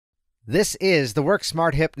This is the Work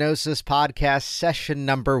Smart Hypnosis podcast, session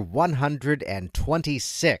number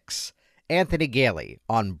 126. Anthony Galie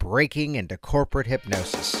on breaking into corporate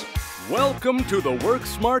hypnosis. Welcome to the Work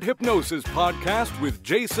Smart Hypnosis podcast with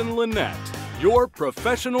Jason Linett, your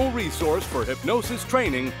professional resource for hypnosis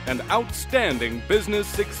training and outstanding business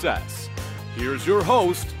success. Here's your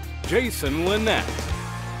host, Jason Linett.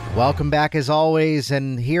 Welcome back as always,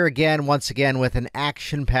 and here again, once again, with an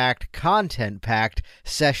action-packed, content-packed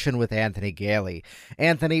session with Anthony Galie.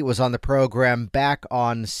 Anthony was on the program back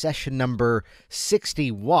on session number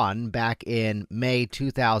 61 back in May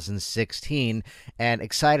 2016, and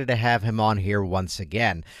excited to have him on here once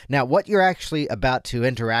again. Now, what you're actually about to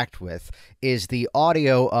interact with is the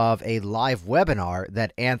audio of a live webinar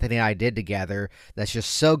that Anthony and I did together that's just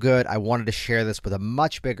so good. I wanted to share this with a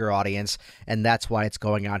much bigger audience, and that's why it's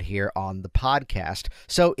going on here on the podcast.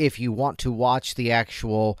 So if you want to watch the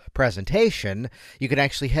actual presentation, you can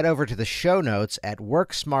actually head over to the show notes at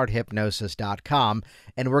worksmarthypnosis.com,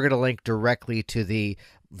 and we're going to link directly to the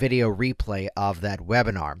video replay of that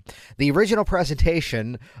webinar. The original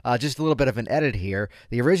presentation, just a little bit of an edit here,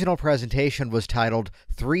 the original presentation was titled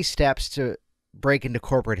 3 Steps to Break into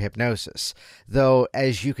Corporate Hypnosis. Though,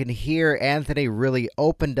 as you can hear, Anthony really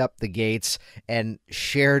opened up the gates and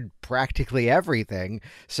shared practically everything.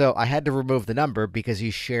 So I had to remove the number because he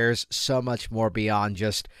shares so much more beyond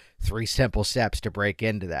just 3 simple steps to break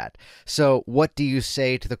into that. So what do you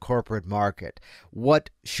say to the corporate market? What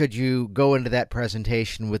should you go into that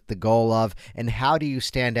presentation with the goal of, and how do you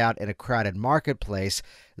stand out in a crowded marketplace?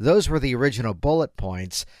 Those were the original bullet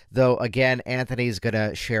points, though, again, Anthony's going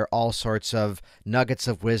to share all sorts of nuggets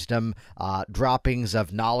of wisdom, droppings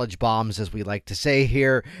of knowledge bombs, as we like to say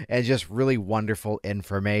here, and just really wonderful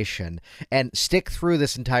information. And stick through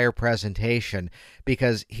this entire presentation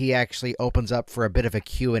because he actually opens up for a bit of a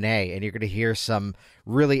Q&A, and you're going to hear some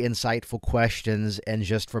really insightful questions, and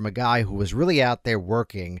just from a guy who was really out there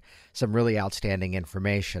working, some really outstanding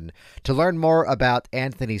information. To learn more about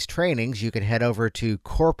Anthony's trainings, you can head over to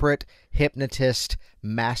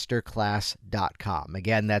corporatehypnotistmasterclass.com.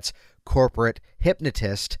 Again, that's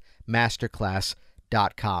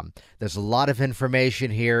corporatehypnotistmasterclass.com. There's a lot of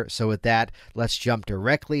information here, so with that, let's jump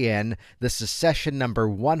directly in. This is session number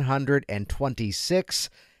 126,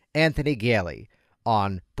 Anthony Galie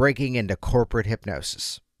on breaking into corporate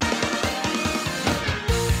hypnosis.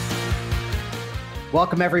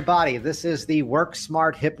 Welcome, everybody. This is the Work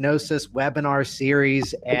Smart Hypnosis webinar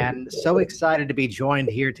series, and so excited to be joined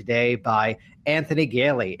here today by Anthony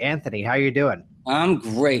Galie. Anthony, how are you doing? I'm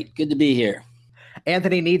great. Good to be here.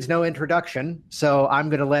 Anthony needs no introduction, so I'm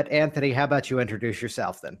going to let Anthony, how about you introduce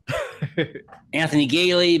yourself then? Anthony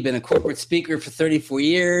Galie, been a corporate speaker for 34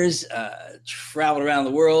 years, traveled around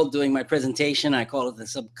the world doing my presentation. I call it the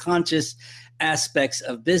subconscious aspects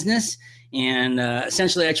of business. And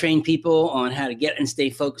essentially, I train people on how to get and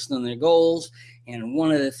stay focused on their goals. And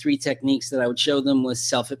one of the 3 techniques that I would show them was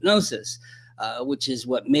self-hypnosis, which is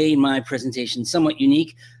what made my presentation somewhat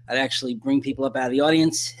unique. I'd actually bring people up out of the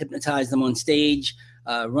audience, hypnotize them on stage,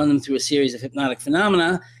 run them through a series of hypnotic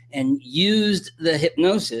phenomena, and used the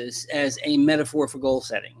hypnosis as a metaphor for goal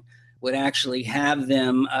setting. Would actually have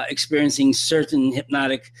them experiencing certain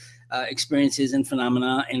hypnotic experiences and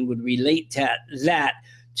phenomena, and would relate that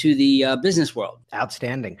to the business world.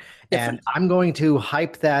 Outstanding. And I'm going to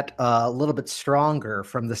hype that a little bit stronger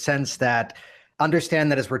from the sense that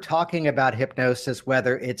understand that as we're talking about hypnosis,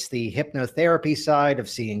 whether it's the hypnotherapy side of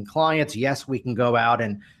seeing clients, yes, we can go out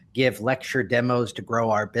and give lecture demos to grow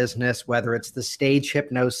our business, whether it's the stage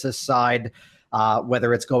hypnosis side,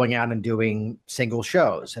 whether it's going out and doing single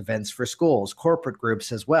shows, events for schools, corporate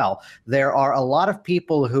groups as well. There are a lot of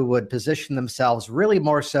people who would position themselves really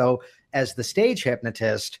more so as the stage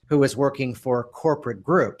hypnotist who is working for corporate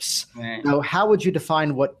groups. Right. So how would you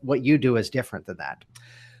define what you do as different than that?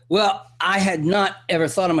 Well, I had not ever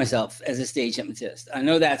thought of myself as a stage hypnotist. I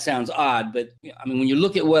know that sounds odd, but I mean, when you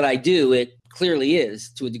look at what I do, it clearly is,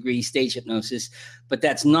 to a degree, stage hypnosis, but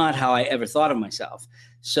that's not how I ever thought of myself.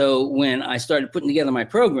 So when I started putting together my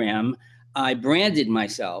program, I branded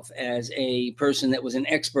myself as a person that was an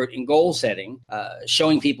expert in goal setting,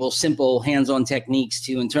 showing people simple hands-on techniques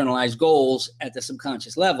to internalize goals at the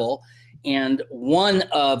subconscious level. And one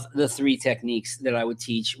of the 3 techniques that I would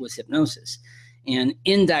teach was hypnosis. And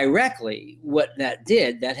indirectly, what that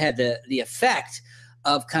did, that had the effect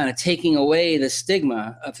of kind of taking away the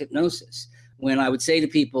stigma of hypnosis. When I would say to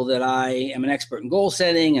people that I am an expert in goal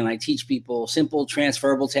setting and I teach people simple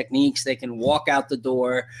transferable techniques, they can walk out the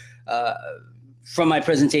door from my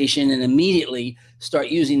presentation and immediately start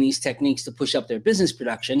using these techniques to push up their business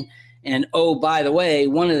production. And oh, by the way,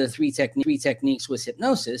 one of the three techniques was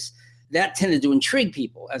hypnosis. that tended to intrigue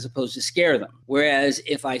people as opposed to scare them. Whereas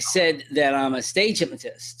if I said that I'm a stage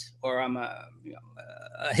hypnotist or I'm a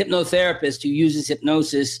hypnotherapist who uses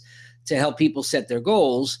hypnosis to help people set their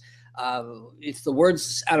goals, if the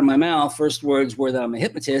words out of my mouth, first words were that I'm a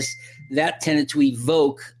hypnotist, that tended to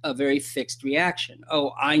evoke a very fixed reaction.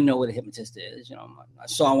 Oh, I know what a hypnotist is. You know, I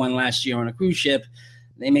saw one last year on a cruise ship.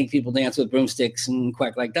 They make people dance with broomsticks and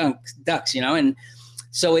quack like ducks, you know. And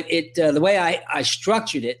so the way I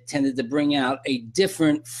structured it tended to bring out a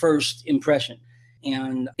different first impression.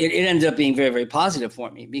 And it ended up being very, very positive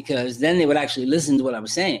for me, because then they would actually listen to what I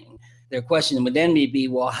was saying. Their question would then be,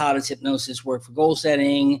 well, how does hypnosis work for goal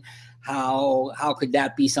setting? How could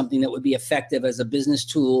that be something that would be effective as a business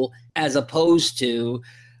tool, as opposed to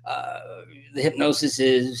the hypnosis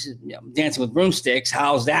is, you know, dancing with broomsticks?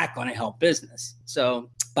 How's that going to help business? So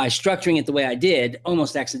by structuring it the way I did,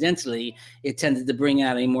 almost accidentally, it tended to bring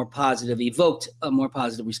out evoked a more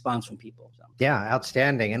positive response from people. So. Yeah,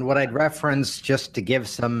 outstanding. And what I'd reference, just to give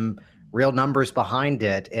some real numbers behind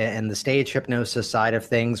it, and the stage hypnosis side of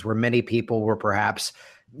things, where many people were perhaps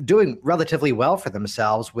doing relatively well for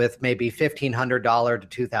themselves with maybe $1,500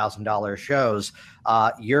 to $2,000 shows.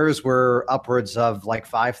 Yours were upwards of like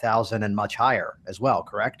 5,000 and much higher as well,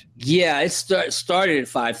 correct? Yeah, it started at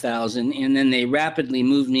 5,000, and then they rapidly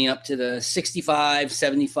moved me up to the 65,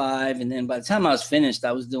 75. And then by the time I was finished,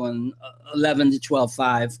 I was doing 11 to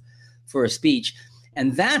 12.5 for a speech.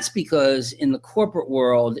 And that's because in the corporate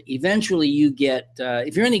world, eventually you get,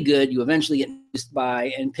 if you're any good, you eventually get noticed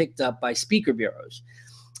by and picked up by speaker bureaus.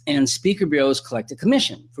 And speaker bureaus collect a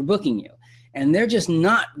commission for booking you. And they're just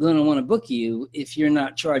not going to want to book you if you're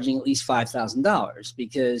not charging at least $5,000,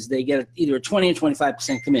 because they get either a 20 or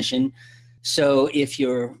 25% commission. So if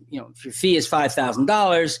your fee is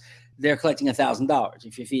 $5,000, they're collecting $1,000.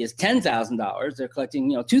 If your fee is $10,000, they're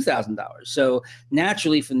collecting, $2,000. So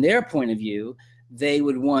naturally, from their point of view, they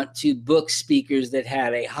would want to book speakers that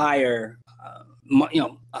had a higher, a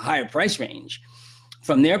higher price range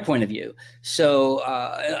from their point of view. So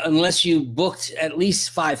unless you booked at least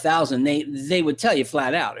 5,000, they would tell you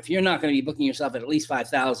flat out, if you're not going to be booking yourself at least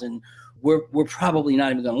 5,000, we're probably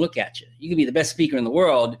not even going to look at you. You could be the best speaker in the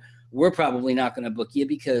world. We're probably not going to book you,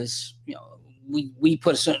 because we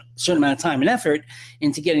put a certain amount of time and effort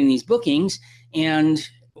into getting these bookings. And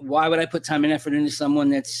why would I put time and effort into someone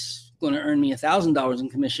that's going to earn me $1,000 in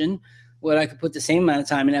commission? Well, I could put the same amount of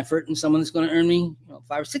time and effort in someone that's going to earn me $5,000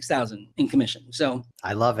 or $6,000 in commission. So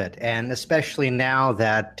I love it. And especially now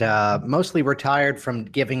that mostly retired from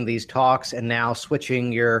giving these talks and now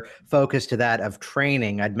switching your focus to that of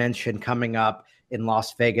training, I'd mentioned coming up in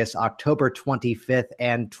Las Vegas, October 25th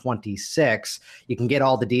and 26th. You can get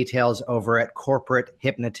all the details over at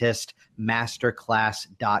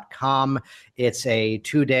corporatehypnotistmasterclass.com. It's a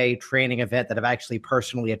 2-day training event that I've actually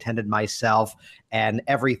personally attended myself, and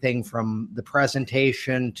everything from the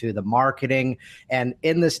presentation to the marketing. And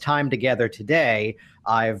in this time together today,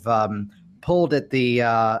 I've pulled at the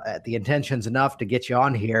intentions enough to get you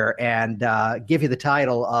on here and give you the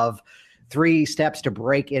title of 3 steps to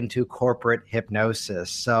break into corporate hypnosis.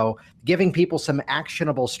 So giving people some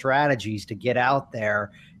actionable strategies to get out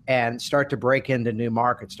there and start to break into new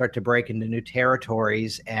markets, start to break into new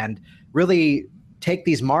territories, and really take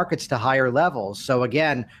these markets to higher levels. So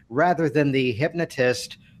again, rather than the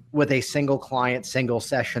hypnotist with a single client, single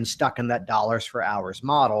session stuck in that dollars for hours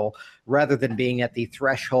model, rather than being at the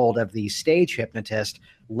threshold of the stage hypnotist,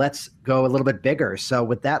 let's go a little bit bigger. So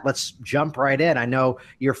with that, let's jump right in. I know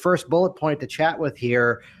your first bullet point to chat with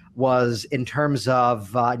here was in terms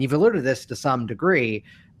of, and you've alluded to this to some degree,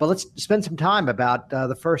 but let's spend some time about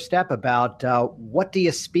the first step about what do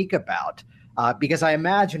you speak about? Because I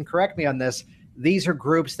imagine, correct me on this, these are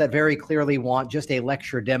groups that very clearly want just a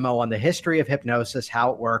lecture demo on the history of hypnosis, how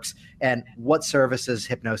it works, and what services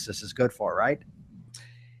hypnosis is good for, right?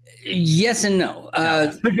 Yes and no.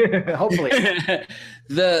 Hopefully.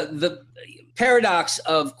 The paradox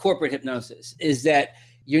of corporate hypnosis is that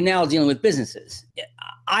you're now dealing with businesses.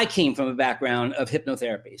 I came from a background of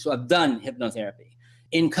hypnotherapy, so I've done hypnotherapy.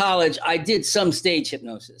 In college, I did some stage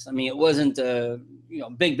hypnosis. I mean, it wasn't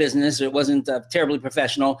big business, or it wasn't terribly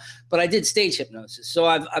professional, but I did stage hypnosis. So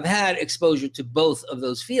I've had exposure to both of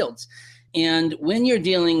those fields. And when you're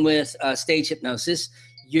dealing with stage hypnosis,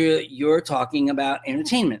 you're talking about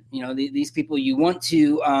entertainment. These people, you want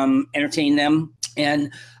to entertain them.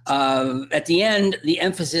 And at the end, the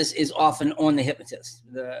emphasis is often on the hypnotist.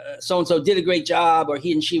 So-and-so did a great job, or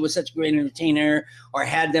he and she was such a great entertainer, or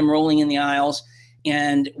had them rolling in the aisles.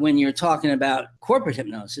 And when you're talking about corporate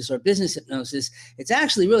hypnosis or business hypnosis, it's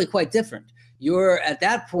actually really quite different. You're at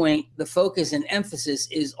that point, the focus and emphasis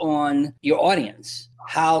is on your audience,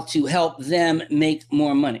 how to help them make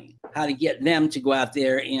more money, how to get them to go out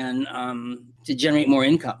there and to generate more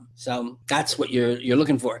income. So that's what you're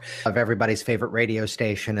looking for. Of everybody's favorite radio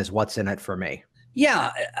station is What's in It for Me.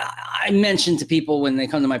 Yeah, I mentioned to people when they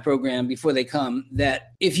come to my program, before they come,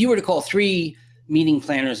 that if you were to call 3 meeting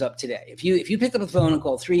planners up today, if you pick up the phone and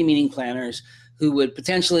call 3 meeting planners who would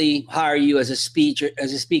potentially hire you as a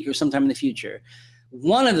speaker sometime in the future,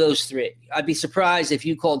 one of those 3, I'd be surprised if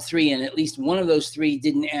you called 3 and at least one of those 3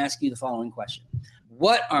 didn't ask you the following question.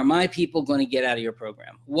 What are my people going to get out of your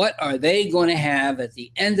program? What are they going to have at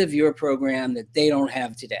the end of your program that they don't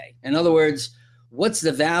have today? In other words, what's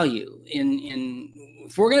the value in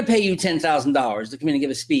if we're going to pay you $10,000 to come in and give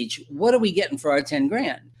a speech, what are we getting for our 10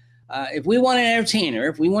 grand? If we want an entertainer,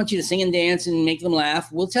 if we want you to sing and dance and make them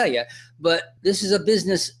laugh, we'll tell you. But this is a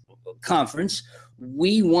business conference.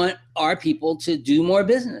 We want our people to do more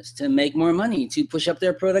business, to make more money, to push up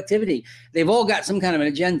their productivity. They've all got some kind of an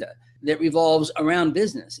agenda that revolves around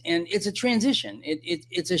business. And it's a transition.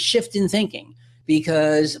 It's a shift in thinking,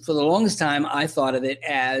 because for the longest time, I thought of it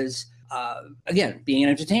as, again, being an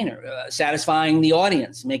entertainer, satisfying the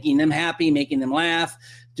audience, making them happy, making them laugh,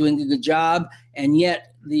 doing a good job. And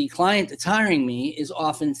yet the client that's hiring me is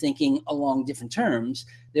often thinking along different terms.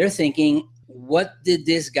 They're thinking, what did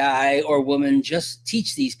this guy or woman just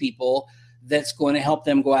teach these people that's going to help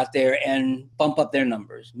them go out there and bump up their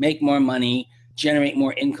numbers, make more money, generate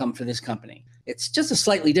more income for this company? It's just a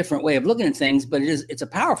slightly different way of looking at things, but it's a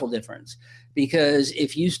powerful difference, because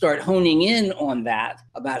if you start honing in on that,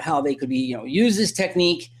 about how they could be, use this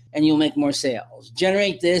technique and you'll make more sales.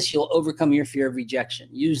 Generate this, you'll overcome your fear of rejection.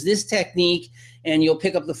 Use this technique and you'll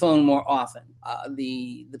pick up the phone more often.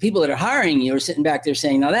 The people that are hiring you are sitting back there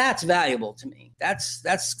saying, now that's valuable to me. That's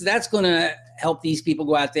going to help these people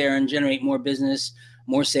go out there and generate more business,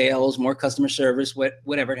 more sales, more customer service,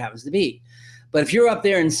 whatever it happens to be. But if you're up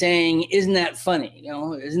there and saying, isn't that funny?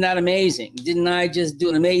 Isn't that amazing? Didn't I just do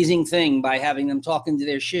an amazing thing by having them talk into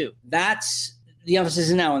their shoe? That's the emphasis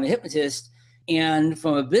is now on the hypnotist. And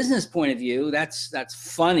from a business point of view, that's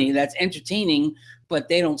funny, that's entertaining, but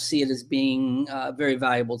they don't see it as being very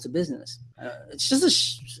valuable to business. It's just a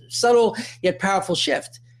subtle yet powerful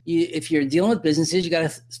shift. If you're dealing with businesses, you got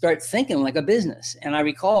to start thinking like a business. And I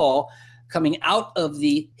recall coming out of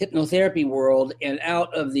the hypnotherapy world and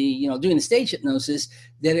out of the, doing the stage hypnosis,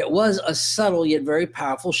 that it was a subtle yet very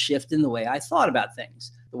powerful shift in the way I thought about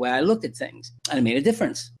things, the way I looked at things, and it made a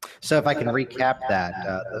difference. So if I can recap that,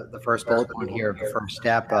 the first bullet point here, the first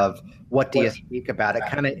step of what do you speak about, it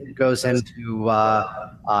kind of goes into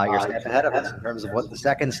your step ahead of us in terms of what the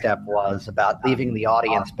second step was about leaving the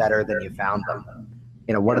audience better than you found them.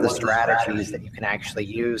 What are the strategies that you can actually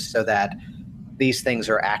use so that these things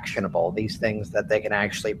are actionable, these things that they can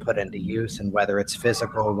actually put into use, and whether it's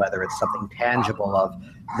physical, whether it's something tangible of,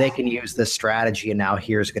 they can use this strategy and now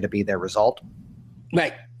here's going to be their result.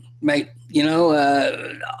 Right.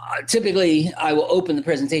 Typically I will open the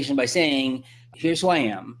presentation by saying, here's who I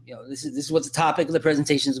am. This is what the topic of the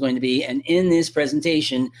presentation is going to be. And in this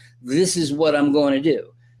presentation, this is what I'm going to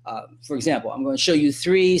do. For example, I'm going to show you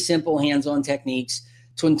 3 simple hands-on techniques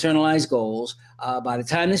to internalize goals. By the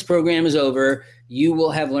time this program is over, you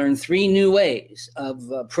will have learned 3 new ways of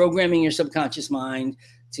programming your subconscious mind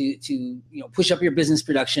to push up your business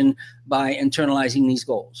production by internalizing these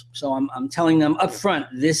goals. So I'm telling them up front,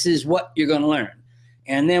 this is what you're going to learn.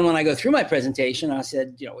 And then when I go through my presentation, I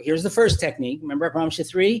said, here's the first technique. Remember I promised you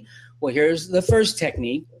 3? Well, here's the first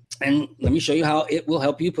technique. And let me show you how it will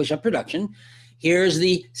help you push up production. Here's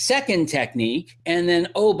the second technique. And then,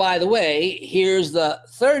 oh, by the way, here's the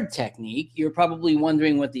third technique. You're probably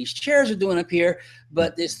wondering what these chairs are doing up here,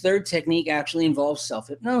 but this third technique actually involves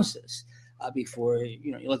self-hypnosis. Before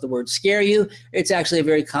you let the word scare you, it's actually a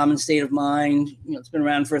very common state of mind. It's been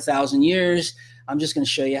around for 1,000 years. I'm just going to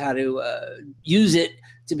show you how to use it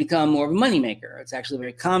to become more of a moneymaker. It's actually a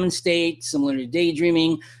very common state, similar to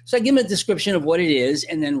daydreaming. So I give them a description of what it is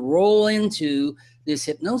and then roll into this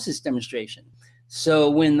hypnosis demonstration. So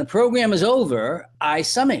when the program is over, I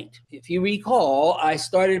summate. If you recall, I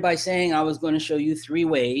started by saying I was going to show you 3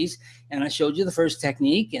 ways, and I showed you the first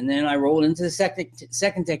technique, and then I rolled into the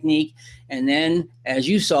second technique, and then, as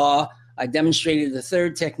you saw, I demonstrated the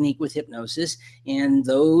third technique with hypnosis, and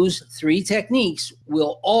those 3 techniques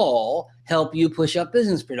will all help you push up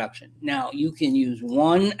business production. Now, you can use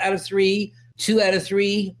 1 out of 3, 2 out of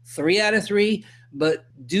 3, 3 out of 3, but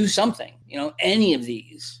do something. Any of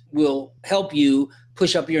these will help you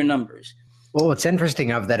push up your numbers. Well, what's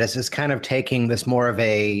interesting of that is it's kind of taking this more of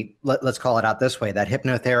a, let's call it out this way, that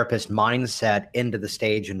hypnotherapist mindset into the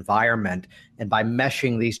stage environment. And by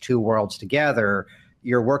meshing these 2 worlds together,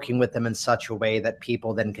 you're working with them in such a way that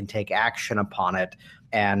people then can take action upon it,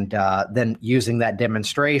 and then using that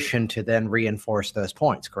demonstration to then reinforce those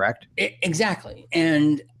points, correct? Exactly.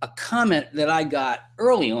 And a comment that I got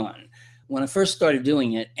early on when I first started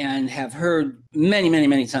doing it, and have heard many, many,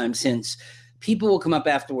 many times since, people will come up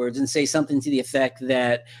afterwards and say something to the effect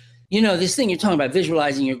that, this thing you're talking about,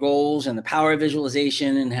 visualizing your goals and the power of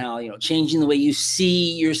visualization, and how, changing the way you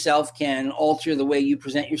see yourself can alter the way you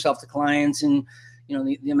present yourself to clients, and,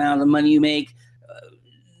 the amount of money you make.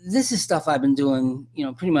 This is stuff I've been doing,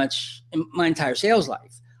 pretty much in my entire sales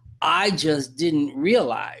life. I just didn't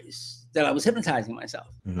realize that I was hypnotizing myself.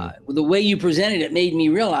 The way you presented it made me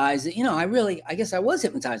realize that, I guess I was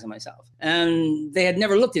hypnotizing myself, and they had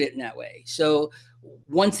never looked at it in that way. So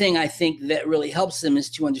one thing I think that really helps them is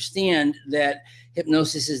to understand that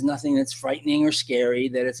hypnosis is nothing that's frightening or scary,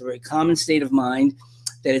 that it's a very common state of mind,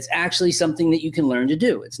 that it's actually something that you can learn to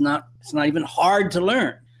do. It's not even hard to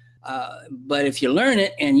learn. But if you learn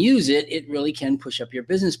it and use it, it really can push up your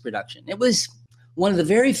business production. It was one of the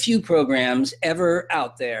very few programs ever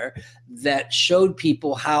out there that showed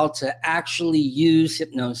people how to actually use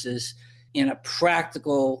hypnosis in a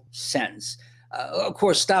practical sense. Of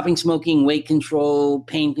course, stopping smoking, weight control,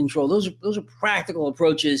 pain control, those are practical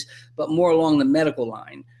approaches, but more along the medical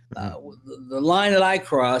line. The line that I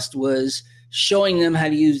crossed was showing them how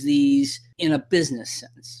to use these in a business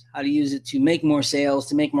sense, how to use it to make more sales,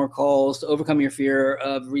 to make more calls, to overcome your fear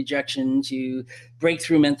of rejection, to break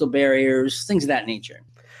through mental barriers, things of that nature.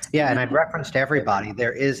 Yeah, and I'd reference to everybody,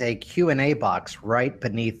 there is a Q&A box right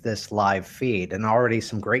beneath this live feed, and already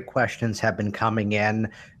some great questions have been coming in,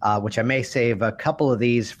 which I may save a couple of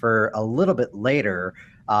these for a little bit later,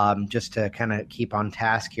 just to kind of keep on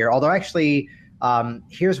task here. Although actually,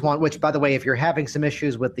 here's one, which, by the way, if you're having some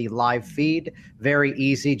issues with the live feed, very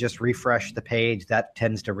easy, just refresh the page. That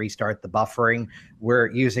tends to restart the buffering. We're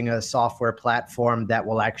using a software platform that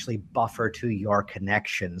will actually buffer to your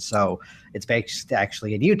connection. So it's based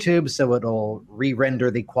actually in YouTube, so it'll re-render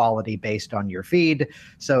the quality based on your feed.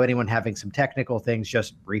 So anyone having some technical things,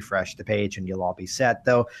 just refresh the page and you'll all be set.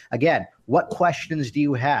 Though, again, what questions do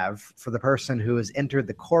you have for the person who has entered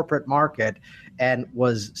the corporate market and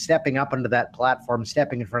was stepping up into that platform,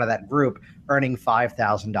 stepping in front of that group, earning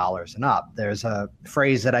 $5,000 and up? There's a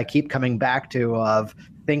phrase that I keep coming back to of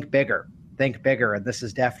think bigger. And this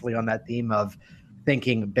is definitely on that theme of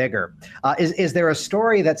thinking bigger. Is there a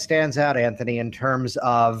story that stands out, Anthony, in terms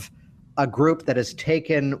of a group that has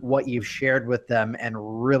taken what you've shared with them and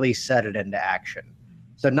really set it into action?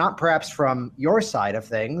 So not perhaps from your side of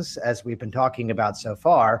things, as we've been talking about so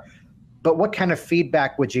far, but what kind of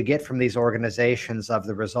feedback would you get from these organizations of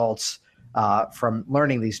the results from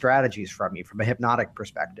learning these strategies from you, from a hypnotic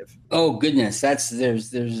perspective? Oh goodness, there's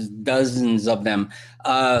dozens of them.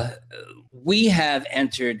 We have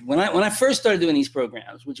entered, when I first started doing these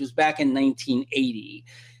programs, which was back in 1980.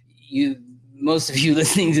 Most of you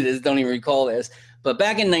listening to this don't even recall this, but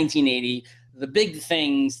back in 1980. The big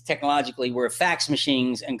things technologically were fax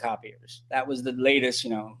machines and copiers. That was the latest,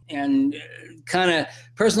 and kind of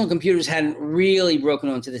personal computers hadn't really broken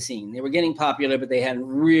onto the scene. They were getting popular, but they hadn't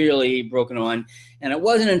really broken on. And it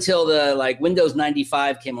wasn't until the Windows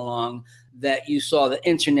 95 came along that you saw the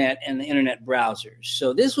internet and the internet browsers.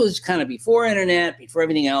 So this was kind of before internet, before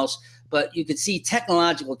everything else, but you could see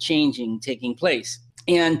technological changing taking place.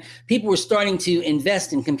 And people were starting to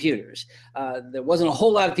invest in computers. There wasn't a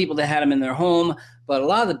whole lot of people that had them in their home, but a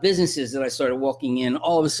lot of the businesses that I started walking in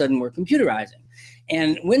all of a sudden were computerizing.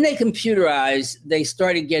 And when they computerized, they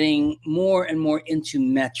started getting more and more into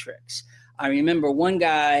metrics. I remember one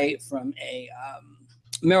guy from a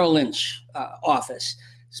Merrill Lynch office,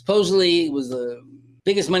 supposedly was the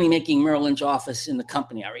biggest money-making Merrill Lynch office in the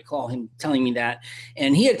company. I recall him telling me that.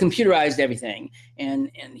 And he had computerized everything.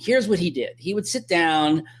 And here's what he did. He would sit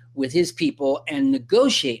down with his people and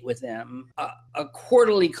negotiate with them a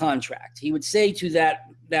quarterly contract. He would say to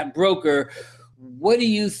that broker, what do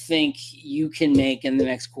you think you can make in the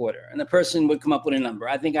next quarter? And the person would come up with a number.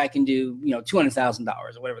 I think I can do, $200,000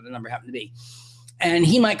 or whatever the number happened to be. And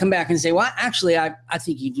he might come back and say, well, actually, I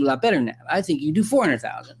think you do a lot better than that. I think you do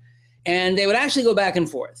 400,000. And they would actually go back and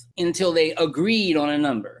forth until they agreed on a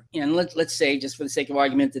number. And let's say, just for the sake of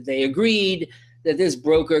argument, that they agreed that this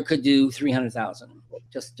broker could do 300,000,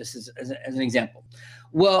 just as an example.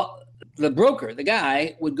 Well, the broker, the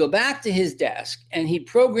guy, would go back to his desk and he'd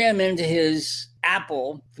program into his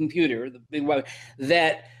Apple computer, the big one,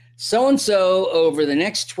 that so-and-so over the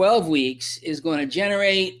next 12 weeks is going to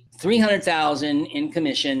generate 300,000 in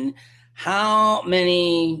commission. How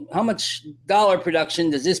much dollar production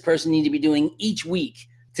does this person need to be doing each week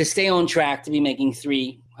to stay on track to be making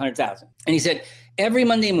 300,000? And he said, Every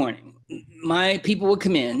Monday morning, my people would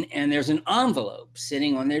come in and there's an envelope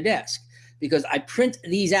sitting on their desk because I print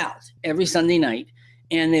these out every Sunday night,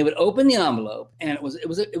 and they would open the envelope and it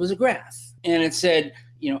was a graph, and it said,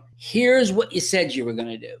 here's what you said you were going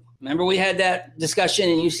to do. Remember we had that discussion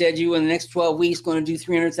and you said you in the next 12 weeks going to do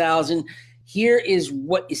 300,000. Here is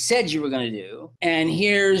what you said you were going to do, and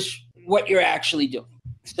here's what you're actually doing.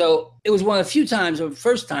 So it was one of the few times, or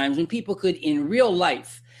first times, when people could, in real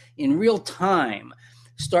life, in real time,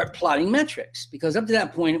 start plotting metrics, because up to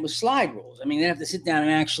that point it was slide rules. I mean, they have to sit down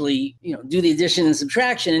and actually, do the addition and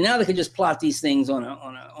subtraction, and now they could just plot these things on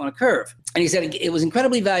a curve. And he said it was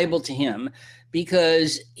incredibly valuable to him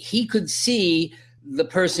because he could see the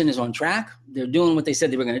person is on track, they're doing what they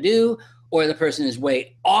said they were going to do, or the person is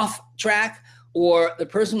way off track, or the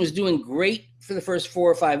person was doing great for the first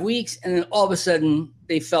 4 or 5 weeks, and then all of a sudden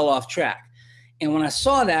they fell off track. And when I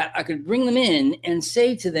saw that, I could bring them in and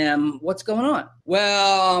say to them, what's going on?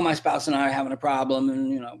 Well, my spouse and I are having a problem, and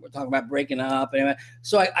we're talking about breaking up. Anyway,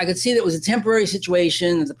 so I could see that it was a temporary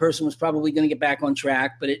situation, that the person was probably going to get back on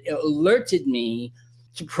track, but it alerted me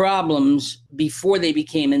to problems before they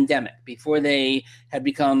became endemic, before they had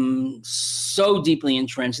become so deeply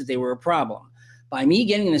entrenched that they were a problem. By me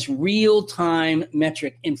getting this real-time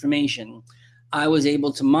metric information, I was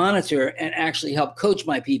able to monitor and actually help coach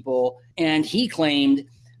my people. And he claimed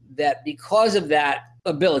that because of that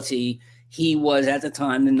ability, he was at the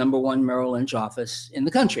time the #1 Merrill Lynch office in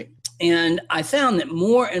the country. And I found that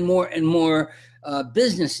more and more and more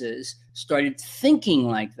businesses started thinking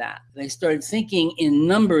like that. They started thinking in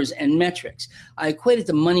numbers and metrics. I equate it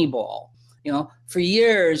to Moneyball. For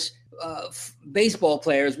years, baseball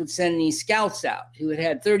players would send these scouts out who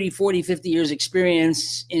had 30, 40, 50 years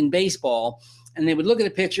experience in baseball. And they would look at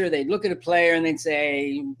a pitcher, they'd look at a player, and they'd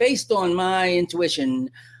say, based on my intuition,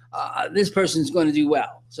 this person's going to do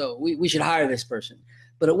well. So we should hire this person.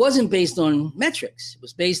 But it wasn't based on metrics. It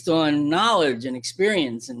was based on knowledge and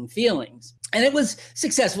experience and feelings. And it was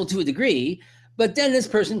successful to a degree. But then this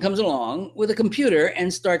person comes along with a computer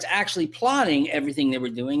and starts actually plotting everything they were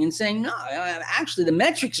doing and saying, no, actually the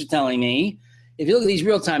metrics are telling me, if you look at these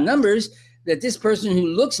real-time numbers, that this person who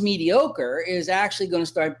looks mediocre is actually going to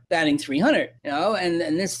start batting 300,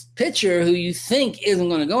 and this pitcher who you think isn't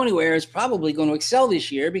going to go anywhere is probably going to excel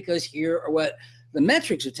this year because here are what the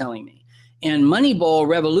metrics are telling me. And Moneyball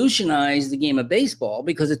revolutionized the game of baseball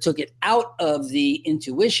because it took it out of the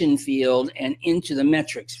intuition field and into the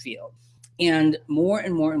metrics field. And more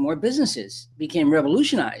and more businesses became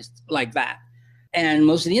revolutionized like that. And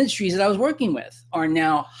most of the industries that I was working with are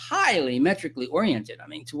now highly metrically oriented. I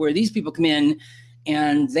mean, to where these people come in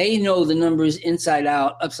and they know the numbers inside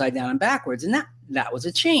out, upside down, and backwards. And that was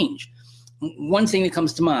a change. One thing that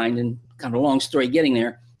comes to mind, and kind of a long story getting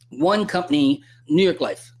there, one company, New York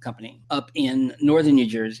Life company up in northern New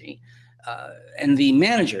Jersey, and the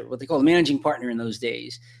manager, what they call the managing partner in those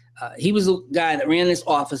days, he was the guy that ran this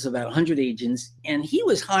office of about 100 agents, and he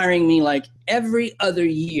was hiring me like every other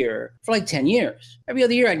year for like 10 years. Every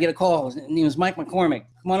other year I'd get a call, and he was Mike McCormick.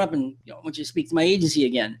 Come on up and I want you to speak to my agency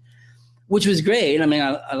again, which was great. I mean,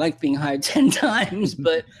 I liked being hired 10 times,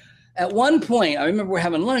 but at one point I remember we're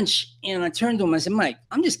having lunch and I turned to him, I said, Mike,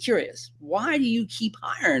 I'm just curious. Why do you keep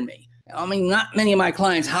hiring me? I mean, not many of my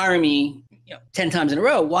clients hire me 10 times in a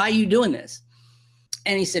row. Why are you doing this?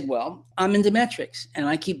 And he said, well, I'm into metrics and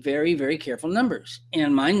I keep very, very careful numbers.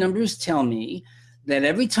 And my numbers tell me that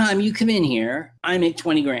every time you come in here, I make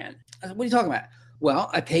 20 grand. I said, what are you talking about? Well,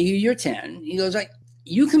 I pay you your 10. He goes,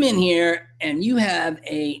 you come in here and you have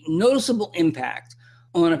a noticeable impact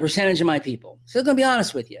on a percentage of my people. So I'm going to be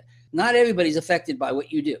honest with you. Not everybody's affected by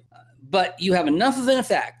what you do, but you have enough of an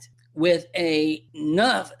effect with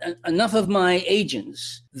enough of my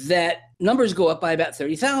agents that numbers go up by about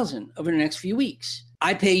 30,000 over the next few weeks.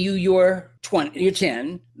 I pay you your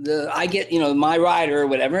 10. I get, my rider or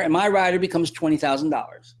whatever, and my rider becomes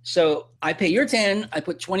 $20,000. So I pay your 10, I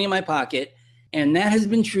put 20 in my pocket, and that has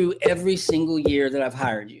been true every single year that I've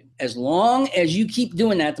hired you. As long as you keep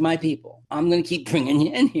doing that to my people, I'm going to keep bringing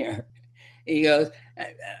you in here. He goes,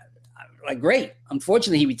 like, great.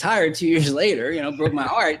 Unfortunately, he retired 2 years later, broke my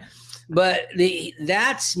heart. But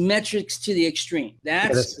that's metrics to the extreme.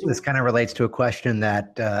 This kind of relates to a question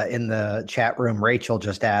that in the chat room, Rachel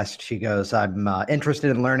just asked. She goes, I'm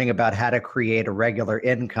interested in learning about how to create a regular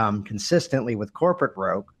income consistently with corporate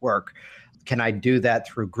work. Can I do that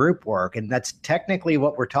through group work? And that's technically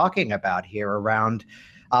what we're talking about here around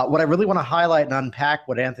what I really want to highlight and unpack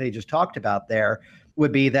what Anthony just talked about there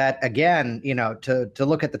would be that, again, to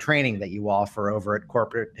look at the training that you offer over at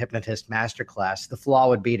Corporate Hypnotist Masterclass, the flaw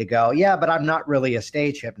would be to go, yeah, but I'm not really a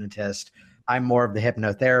stage hypnotist. I'm more of the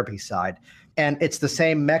hypnotherapy side. And it's the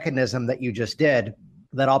same mechanism that you just did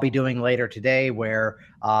that I'll be doing later today, where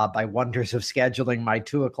by wonders of scheduling, my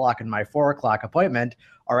 2 o'clock and my 4 o'clock appointment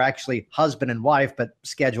are actually husband and wife, but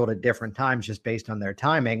scheduled at different times just based on their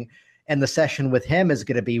timing. And the session with him is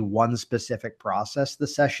going to be one specific process. The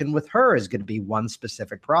session with her is going to be one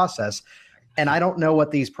specific process. And I don't know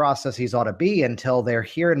what these processes ought to be until they're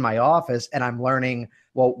here in my office and I'm learning,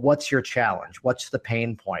 well, what's your challenge? What's the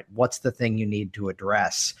pain point? What's the thing you need to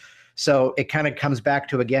address? So it kind of comes back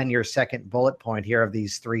to, again, your second bullet point here of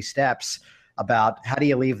these 3 steps about how do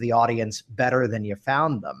you leave the audience better than you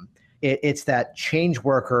found them? It's that change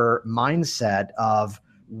worker mindset of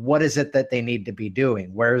what is it that they need to be doing?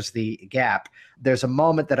 Where's the gap? There's a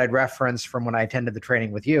moment that I'd reference from when I attended the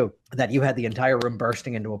training with you that you had the entire room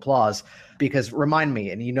bursting into applause because remind me,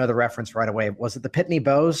 and you know the reference right away, was it the Pitney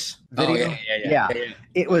Bowes video? Oh, yeah.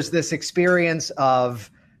 It was this experience of,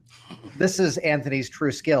 this is Anthony's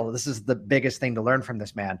true skill. This is the biggest thing to learn from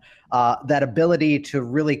this man, that ability to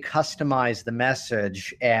really customize the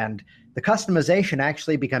message. And the customization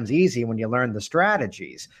actually becomes easy when you learn the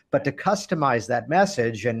strategies, but to customize that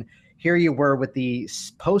message. And here you were with the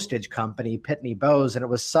postage company, Pitney Bowes, and it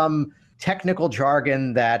was some technical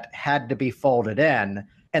jargon that had to be folded in.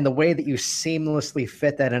 And the way that you seamlessly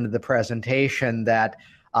fit that into the presentation that,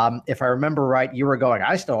 if I remember right, you were going,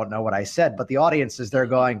 I still don't know what I said, but the audience is there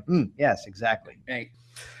going, yes, exactly. Right.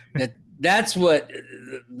 That's what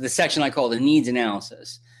the section I call the needs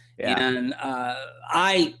analysis. Yeah. And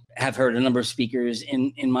I have heard a number of speakers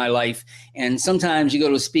in my life. And sometimes you go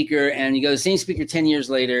to a speaker and you go to the same speaker 10 years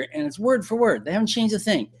later, and it's word for word. They haven't changed a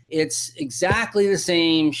thing. It's exactly the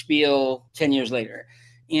same spiel 10 years later.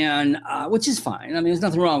 And which is fine. I mean, there's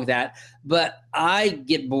nothing wrong with that. But I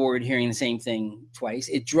get bored hearing the same thing twice.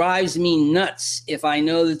 It drives me nuts if I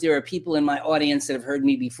know that there are people in my audience that have heard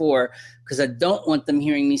me before, because I don't want them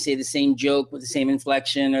hearing me say the same joke with the same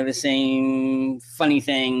inflection or the same funny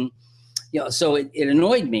thing. So it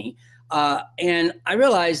annoyed me. And I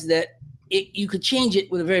realized that you could change it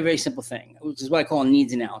with a very, very simple thing, which is what I call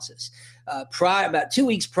needs analysis. About 2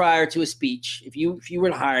 weeks prior to a speech, if you were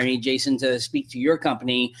to hire me, Jason, to speak to your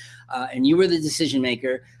company, and you were the decision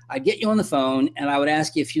maker, I'd get you on the phone and I would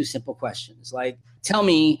ask you a few simple questions, like, tell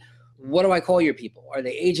me, what do I call your people? Are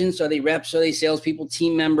they agents? Are they reps? Are they salespeople?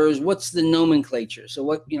 Team members? What's the nomenclature? So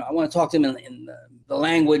I want to talk to them in the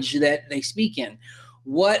language that they speak in.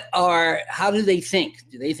 How do they think?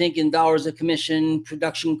 Do they think in dollars of commission,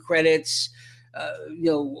 production credits,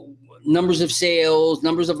 numbers of sales,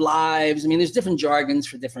 numbers of lives? I mean, there's different jargons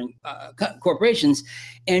for different corporations.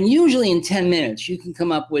 And usually in 10 minutes, you can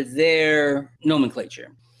come up with their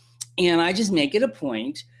nomenclature. And I just make it a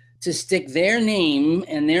point to stick their name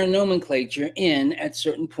and their nomenclature in at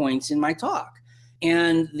certain points in my talk.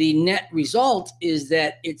 And the net result is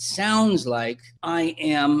that it sounds like I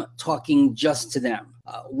am talking just to them.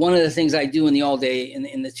 One of the things I do in the all-day,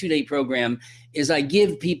 in the 2-day program, is I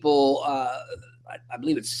give people, I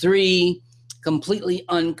believe it's 3 completely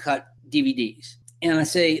uncut DVDs. And I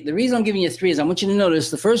say, the reason I'm giving you 3 is I want you to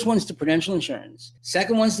notice the first one's to Prudential Insurance,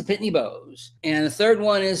 second one's to Pitney Bowes, and the third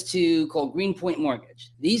one is called Greenpoint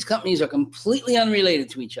Mortgage. These companies are completely unrelated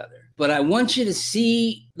to each other, but I want you to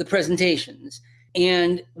see the presentations.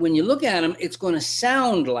 And when you look at them, it's going to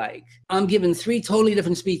sound like I'm giving 3 totally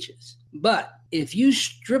different speeches. But if you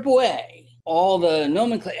strip away all the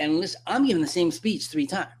nomenclature and listen, I'm giving the same speech 3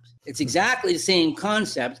 times. It's exactly the same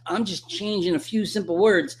concept. I'm just changing a few simple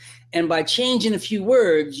words. And by changing a few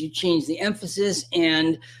words, you change the emphasis.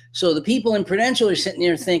 And so the people in Prudential are sitting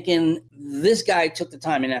there thinking, this guy took the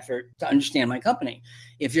time and effort to understand my company.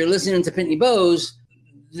 If you're listening to Pitney Bowes,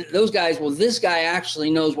 those guys, well, this guy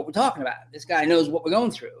actually knows what we're talking about. This guy knows what we're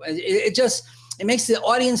going through. It makes the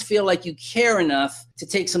audience feel like you care enough to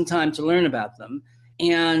take some time to learn about them.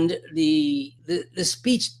 And the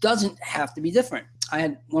speech doesn't have to be different. I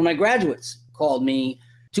had one of my graduates called me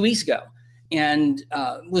 2 weeks ago and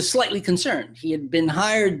was slightly concerned. He had been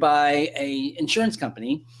hired by an insurance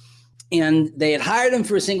company, and they had hired him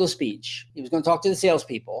for a single speech. He was going to talk to the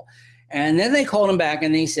salespeople. And then they called him back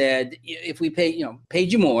and they said, if we paid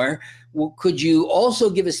you more, well, could you also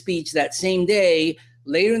give a speech that same day,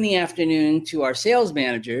 later in the afternoon to our sales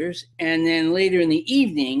managers, and then later in the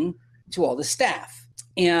evening to all the staff?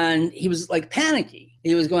 And he was like panicky.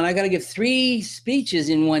 He was going, I got to give 3 speeches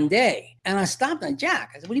in one day. And I stopped on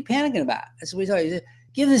Jack. I said, what are you panicking about? I said, what are you talking about? He said,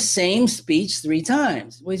 give the same speech 3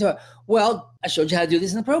 times. What are you talking about? Well, I showed you how to do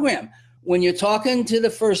this in the program. When you're talking to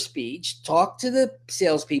the first speech, talk to the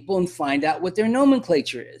salespeople and find out what their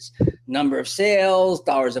nomenclature is. number of sales,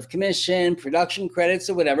 dollars of commission, production credits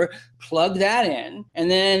or whatever, plug that in.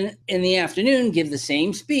 And then in the afternoon, give the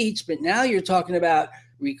same speech, but now you're talking about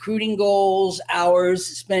recruiting goals, hours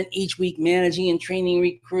spent each week managing and training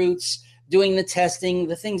recruits, doing the testing,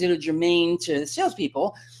 the things that are germane to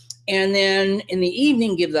salespeople. And then in the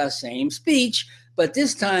evening, give the same speech, but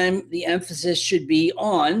this time the emphasis should be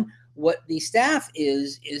on what the staff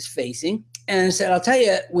is facing. And I said, I'll tell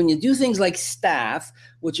you, when you do things like staff,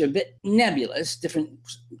 which are a bit nebulous, different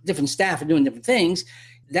staff are doing different things,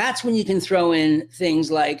 that's when you can throw in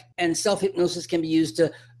things like, and self-hypnosis can be used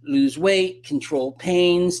to lose weight, control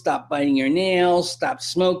pain, stop biting your nails, stop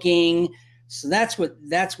smoking. So that's what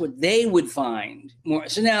they would find more.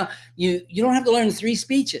 So now you don't have to learn 3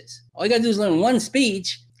 speeches. All you got to do is learn 1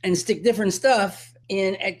 speech and stick different stuff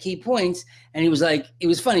in at key points. And he was like, it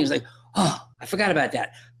was funny. He was like, oh, I forgot about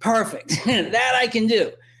that. Perfect. That I can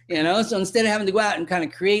do. So instead of having to go out and kind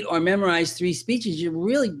of create or memorize 3 speeches, you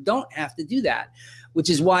really don't have to do that, which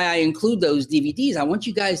is why I include those DVDs. I want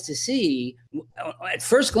you guys to see at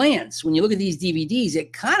first glance, when you look at these DVDs,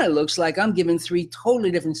 it kind of looks like I'm giving 3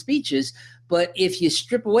 totally different speeches. But if you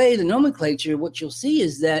strip away the nomenclature, what you'll see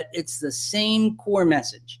is that it's the same core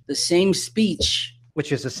message, the same speech.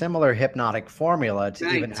 Which is a similar hypnotic formula to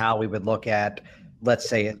Right. even how we would look at, let's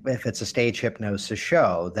say, if it's a stage hypnosis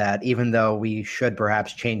show, that even though we should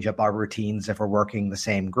perhaps change up our routines if we're working the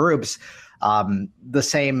same groups, the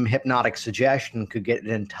same hypnotic suggestion could get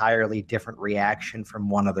an entirely different reaction from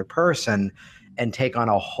one other person and take on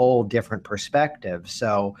a whole different perspective.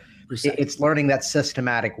 So it's learning that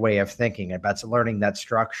systematic way of thinking. It's learning that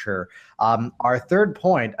structure. Our third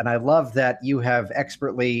point, and I love that you have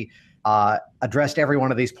expertly addressed every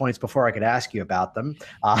one of these points before I could ask you about them,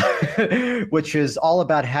 which is all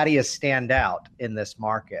about how do you stand out in this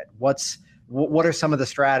market? What are some of the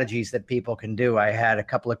strategies that people can do? I had a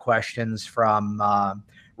couple of questions from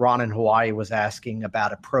Ron in Hawaii was asking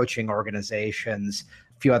about approaching organizations,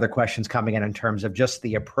 a few other questions coming in terms of just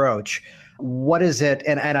the approach. What is it?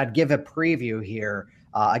 And I'd give a preview here.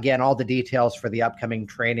 Again, all the details for the upcoming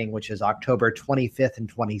training, which is October 25th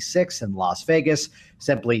and 26th in Las Vegas,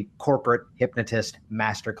 simply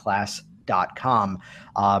corporatehypnotistmasterclass.com.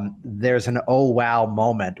 There's an oh wow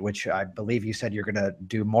moment, which I believe you said you're going to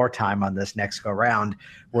do more time on this next go round,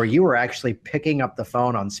 where you were actually picking up the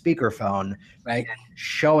phone on speakerphone, right, and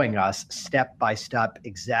showing us step by step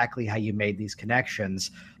exactly how you made these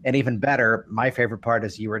connections. And even better, my favorite part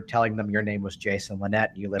is you were telling them your name was Jason Linett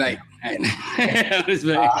and you live right.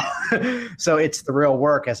 So it's the real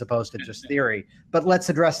work as opposed to just theory. But let's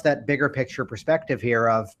address that bigger picture perspective here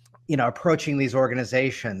of, approaching these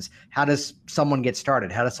organizations. How does someone get started?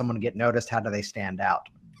 How does someone get noticed? How do they stand out?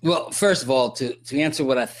 Well, first of all, to answer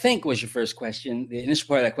what I think was your first question, the initial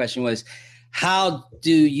part of that question was, how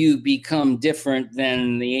do you become different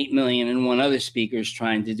than the 8,000,001 other speakers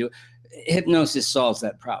trying to do it? Hypnosis solves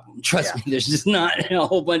that problem. Trust me, there's just not a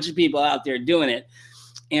whole bunch of people out there doing it.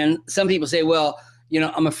 And some people say, well,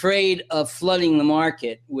 I'm afraid of flooding the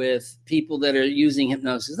market with people that are using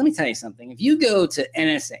hypnosis. Let me tell you something. If you go to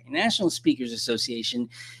NSA, National Speakers Association,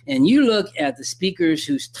 and you look at the speakers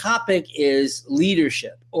whose topic is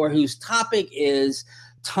leadership or whose topic is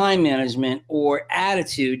time management or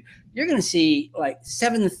attitude, you're going to see like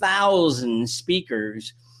 7,000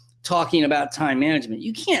 speakers talking about time management.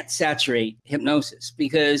 You can't saturate hypnosis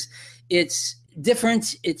because it's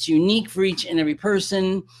different. It's unique for each and every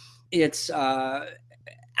person. It's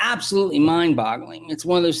absolutely mind-boggling. It's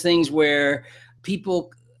one of those things where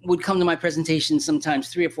people would come to my presentation sometimes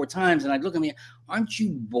 3 or 4 times, and I'd look at me, aren't you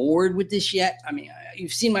bored with this yet? I mean,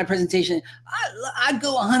 you've seen my presentation. I'd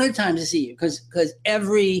go 100 times to see you because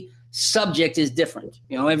every subject is different.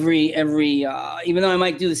 Every even though I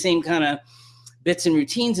might do the same kind of bits and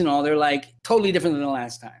routines and all, they're like totally different than the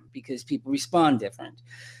last time because people respond different.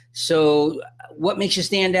 So what makes you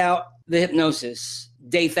stand out? The hypnosis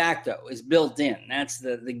de facto is built in. That's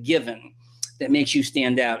the given that makes you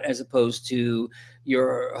stand out, as opposed to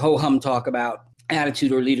your ho-hum talk about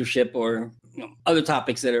attitude or leadership or other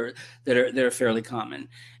topics that are fairly common.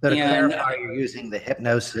 So to clarify, you're using the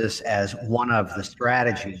hypnosis as one of the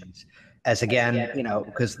strategies. As again,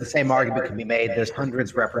 because the same argument can be made. There's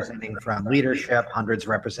hundreds representing from leadership, hundreds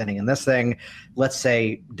representing in this thing. Let's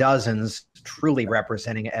say dozens truly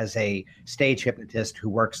representing as a stage hypnotist who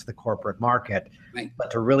works the corporate market. Right.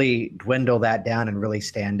 But to really dwindle that down and really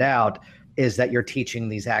stand out is that you're teaching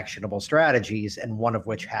these actionable strategies, and one of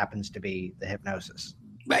which happens to be the hypnosis.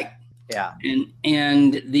 Right. Yeah. And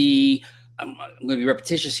I'm going to be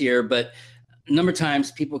repetitious here, but a number of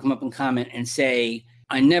times people come up and comment and say,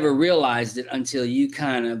 I never realized it until you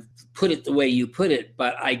kind of put it the way you put it.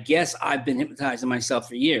 But I guess I've been hypnotizing myself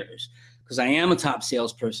for years because I am a top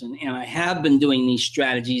salesperson, and I have been doing these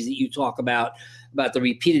strategies that you talk about the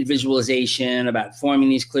repeated visualization, about forming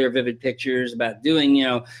these clear, vivid pictures, about doing,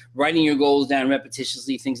 writing your goals down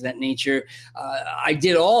repetitiously, things of that nature. I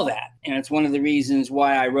did all that. And it's one of the reasons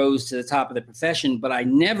why I rose to the top of the profession, but I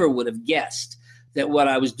never would have guessed that what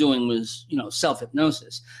I was doing was,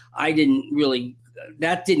 self-hypnosis.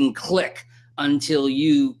 That didn't click until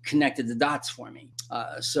you connected the dots for me.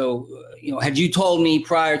 So, had you told me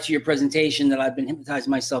prior to your presentation that I've been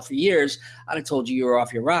hypnotizing myself for years, I'd have told you were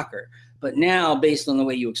off your rocker. But now, based on the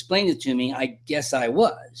way you explained it to me, I guess I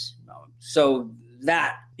was. So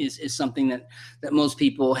that is something that most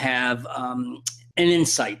people have an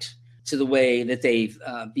insight to the way that they've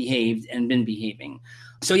behaved and been behaving.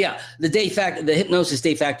 So yeah, the hypnosis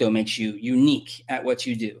de facto makes you unique at what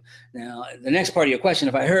you do. Now, the next part of your question,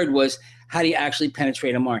 if I heard, was how do you actually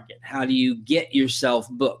penetrate a market? How do you get yourself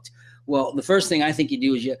booked? Well, the first thing I think you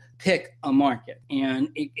do is you pick a market, and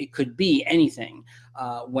it could be anything.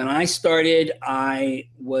 When I started, I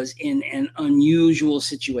was in an unusual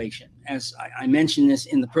situation. As I mentioned this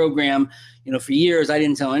in the program, for years, I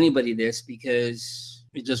didn't tell anybody this because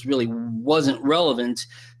it just really wasn't relevant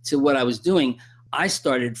to what I was doing. I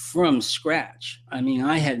started from scratch. I mean,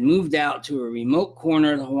 I had moved out to a remote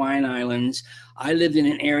corner of the Hawaiian Islands. I lived in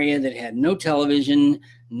an area that had no television,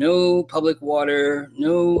 no public water,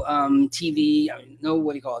 no TV,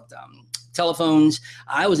 no, telephones.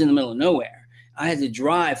 I was in the middle of nowhere. I had to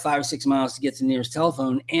drive 5 or 6 miles to get to the nearest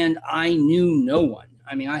telephone, and I knew no one.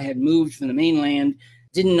 I mean, I had moved from the mainland,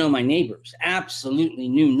 didn't know my neighbors, absolutely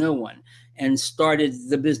knew no one, and started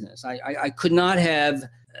the business. I could not have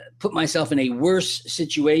put myself in a worse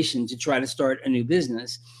situation to try to start a new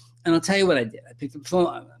business. And I'll tell you what I did. I picked up the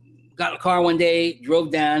phone, got in a car one day,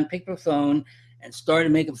 drove down, picked up the phone, and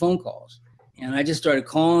started making phone calls. And I just started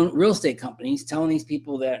calling real estate companies, telling these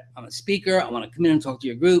people that I'm a speaker, I want to come in and talk to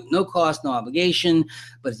your group, no cost, no obligation.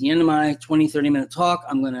 But at the end of my 20, 30-minute talk,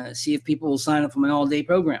 I'm going to see if people will sign up for my all-day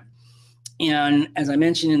program. And as I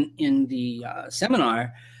mentioned in the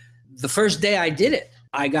seminar, the first day I did it,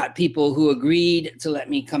 I got people who agreed to let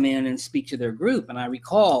me come in and speak to their group. And I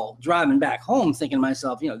recall driving back home thinking to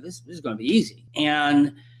myself, this is going to be easy.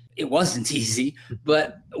 And it wasn't easy.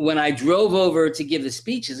 But when I drove over to give the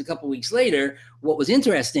speeches a couple of weeks later, what was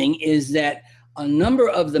interesting is that a number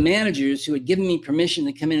of the managers who had given me permission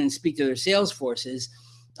to come in and speak to their sales forces,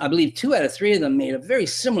 I believe 2 out of 3 of them made a very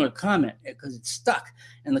similar comment because it stuck.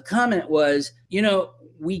 And the comment was,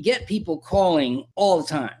 we get people calling all the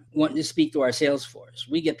time wanting to speak to our sales force.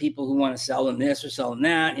 We get people who want to sell them this or sell them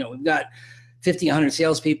that. We've got 50, 100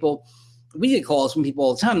 salespeople. We get calls from people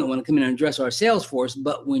all the time that want to come in and address our sales force.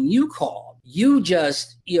 But when you called, you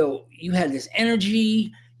just, you had this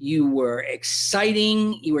energy. You were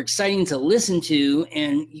exciting. You were exciting to listen to.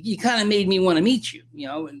 And you kind of made me want to meet you,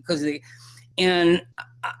 because and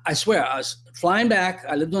I swear, I was flying back.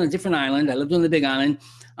 I lived on a different island. I lived on the Big Island.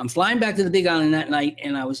 I'm flying back to the Big Island that night,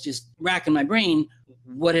 and I was just racking my brain.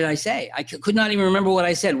 What did I say? I could not even remember what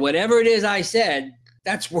I said. Whatever it is I said,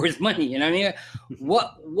 that's worth money.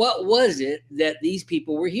 What was it that these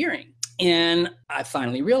people were hearing? And I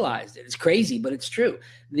finally realized it. It's crazy, but it's true.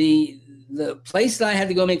 The place that I had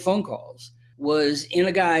to go make phone calls was in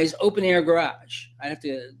a guy's open air garage. I have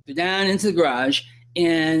to go down into the garage,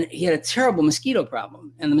 and he had a terrible mosquito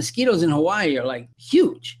problem. And the mosquitoes in Hawaii are like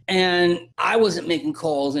huge. And I wasn't making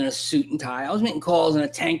calls in a suit and tie. I was making calls in a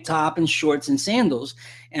tank top and shorts and sandals.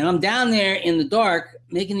 And I'm down there in the dark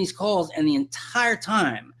making these calls. And the entire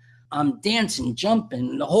time I'm dancing,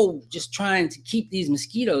 jumping, just trying to keep these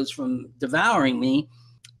mosquitoes from devouring me.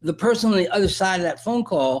 The person on the other side of that phone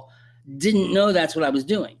call didn't know that's what I was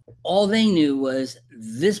doing. All they knew was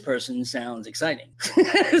this person sounds exciting.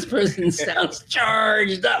 This person sounds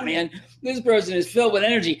charged up, man. This person is filled with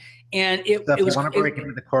energy. And it was. You want to break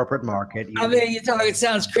into the corporate market. It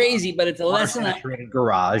sounds crazy, but it's a lesson.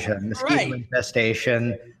 Garage, a mosquito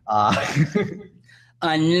infestation.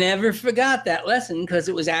 I never forgot that lesson because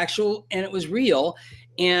it was actual and it was real.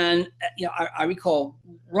 And I recall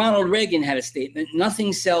Ronald Reagan had a statement: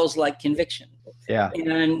 "Nothing sells like conviction." Yeah.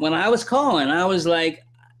 And when I was calling, I was like,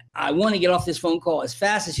 I want to get off this phone call as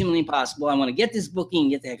fast as humanly possible. I want to get this booking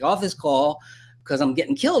and get the heck off this call because I'm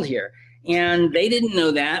getting killed here. And they didn't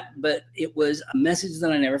know that, but it was a message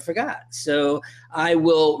that I never forgot. So I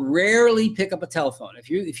will rarely pick up a telephone.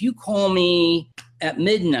 If you call me at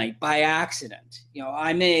midnight by accident,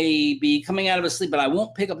 I may be coming out of a sleep, but I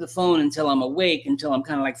won't pick up the phone until I'm awake, until I'm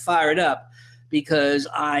kind of like fired up, because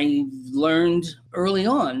I learned early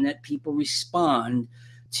on that people respond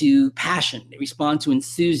to passion. They respond to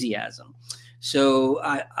enthusiasm. So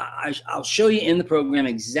I'll show you in the program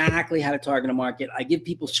exactly how to target a market. I give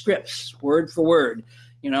people scripts, word for word.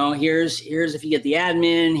 Here's if you get the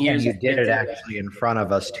admin. Here's you did it actually in front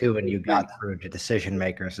of us too, and you got through to decision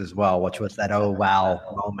makers as well, which was that oh wow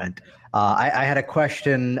moment. I had a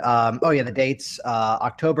question. The dates: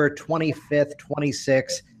 October 25th,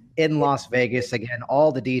 26th in Las Vegas. Again,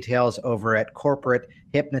 all the details over at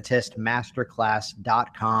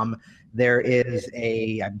corporatehypnotistmasterclass.com. There is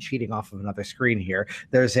I'm cheating off of another screen here.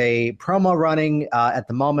 There's a promo running at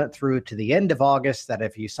the moment through to the end of August that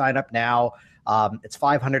if you sign up now, it's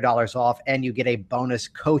 $500 off, and you get a bonus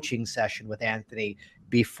coaching session with Anthony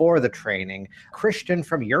before the training. Christian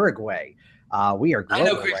from Uruguay. We are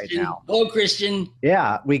global right now. Hello, Christian.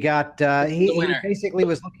 Yeah, we got, he basically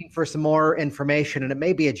was looking for some more information, and it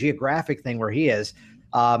may be a geographic thing where he is,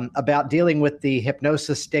 about dealing with the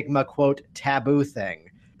hypnosis stigma, quote, taboo thing.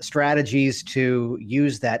 Strategies to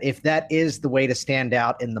use that. If that is the way to stand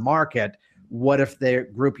out in the market, what if the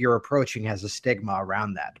group you're approaching has a stigma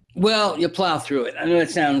around that? Well, you plow through it. I know it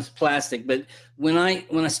sounds plastic, but when I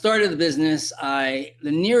started the business, the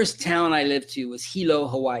nearest town I lived to was Hilo,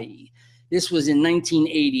 Hawaii. This was in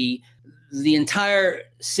 1980. The entire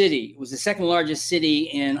city was the second largest city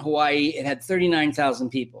in Hawaii. It had 39,000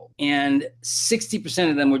 people, and 60%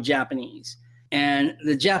 of them were Japanese. And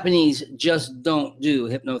the Japanese just don't do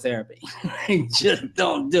hypnotherapy. They just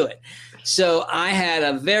don't do it. So I had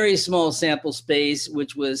a very small sample space,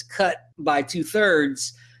 which was cut by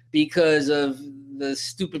 2/3 because of the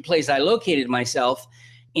stupid place I located myself.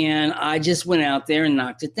 And I just went out there and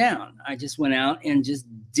knocked it down. I just went out and just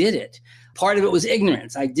did it. Part of it was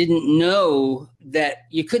ignorance. I didn't know that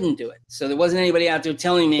you couldn't do it. So there wasn't anybody out there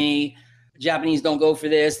telling me Japanese don't go for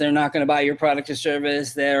this. They're not going to buy your product or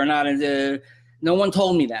service. They're not into. No one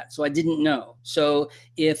told me that. So I didn't know. So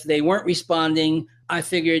if they weren't responding, I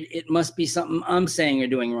figured it must be something I'm saying or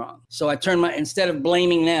doing wrong. So I turned instead of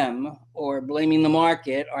blaming them or blaming the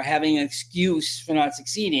market or having an excuse for not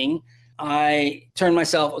succeeding, I turned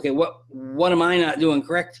myself, okay, what am I not doing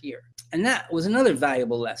correct here? And that was another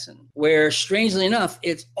valuable lesson where, strangely enough,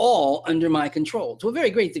 it's all under my control to a very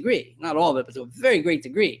great degree. Not all of it, but to a very great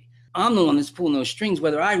degree. I'm the one that's pulling those strings,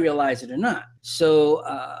 whether I realize it or not. So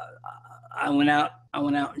I went out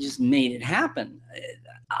and just made it happen.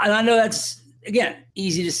 And I know that's, again,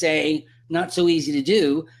 easy to say, not so easy to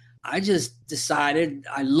do. I just decided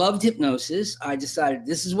I loved hypnosis. I decided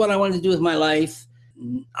this is what I wanted to do with my life.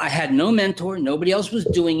 I had no mentor. Nobody else was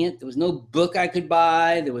doing it. There was no book I could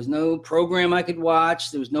buy. There was no program I could watch.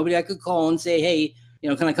 There was nobody I could call and say, hey,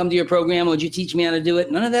 can I come to your program? Would you teach me how to do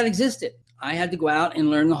it? None of that existed. I had to go out and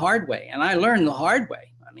learn the hard way. And I learned the hard way.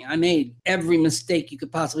 I mean, I made every mistake you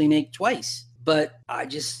could possibly make twice. But I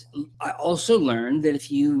also learned that if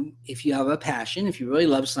you have a passion, if you really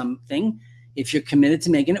love something, if you're committed to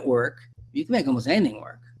making it work, you can make almost anything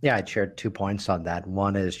work. Yeah, I'd share 2 points on that.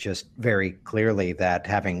 One is just very clearly that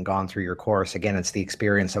having gone through your course, again, it's the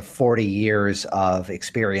experience of 40 years of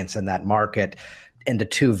experience in that market into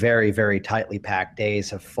 2 very, very tightly packed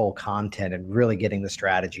days of full content and really getting the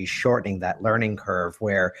strategy, shortening that learning curve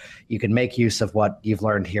where you can make use of what you've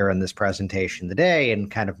learned here in this presentation today and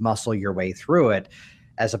kind of muscle your way through it,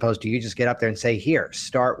 as opposed to you just get up there and say, here,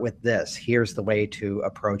 start with this. Here's the way to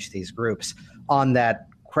approach these groups. On that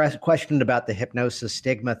question about the hypnosis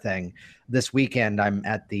stigma thing, this weekend I'm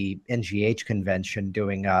at the NGH convention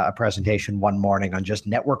doing a presentation one morning on just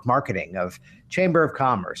network marketing of Chamber of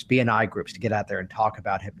Commerce, BNI groups, to get out there and talk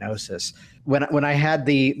about hypnosis. When I had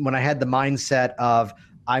the mindset of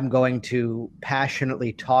I'm going to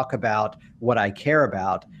passionately talk about what I care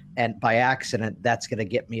about, and by accident, that's going to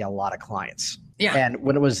get me a lot of clients. Yeah. And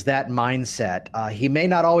when it was that mindset, he may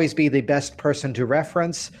not always be the best person to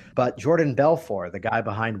reference, but Jordan Belfort, the guy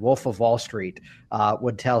behind Wolf of Wall Street,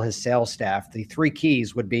 would tell his sales staff the 3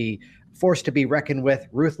 keys would be forced to be reckoned with,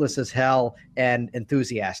 ruthless as hell, and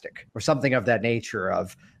enthusiastic, or something of that nature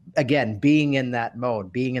of, again, being in that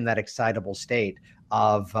mode, being in that excitable state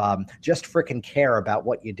of just freaking care about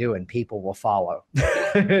what you do and people will follow.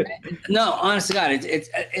 No, honest to God, it's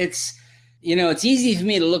it's easy for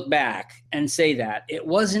me to look back and say that it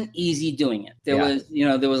wasn't easy doing it. There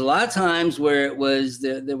was a lot of times where there was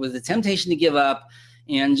the temptation to give up,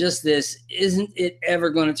 and just isn't it ever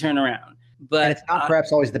going to turn around? But and it's not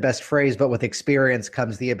perhaps always the best phrase, but with experience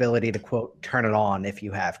comes the ability to, quote, turn it on if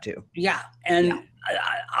you have to. Yeah. And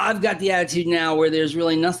I've got the attitude now where there's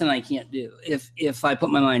really nothing I can't do if I put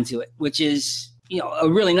my mind to it, which is, a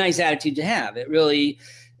really nice attitude to have. It really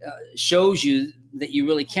shows you that you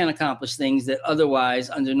really can accomplish things that otherwise,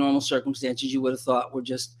 under normal circumstances, you would have thought were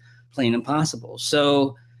just plain impossible.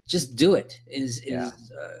 So just do it.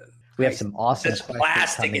 We have some awesome questions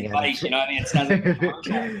plastic coming advice, in. you know what I mean? It sounds like a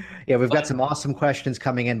commercial. Yeah, we've got some awesome questions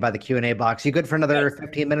coming in by the Q&A box. You good for another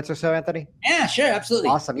 15 minutes or so, Anthony? Yeah, sure, absolutely.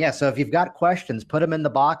 Awesome. Yeah, so if you've got questions, put them in the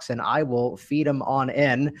box and I will feed them on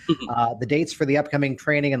in. The dates for the upcoming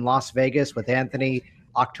training in Las Vegas with Anthony,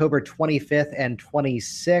 October 25th and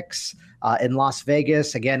 26th in Las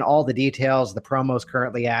Vegas. Again, all the details, the promo is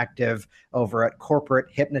currently active over at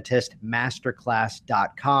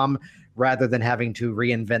corporatehypnotistmasterclass.com. Rather than having to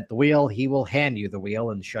reinvent the wheel, he will hand you the wheel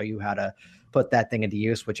and show you how to put that thing into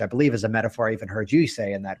use, which I believe is a metaphor I even heard you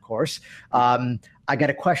say in that course. I got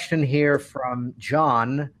a question here from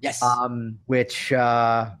John, yes, which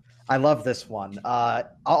I love this one.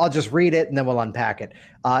 I'll just read it and then we'll unpack it.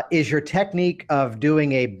 Is your technique of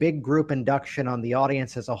doing a big group induction on the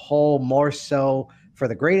audience as a whole more so for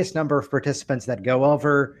the greatest number of participants that go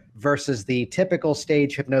over versus the typical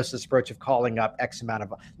stage hypnosis approach of calling up X amount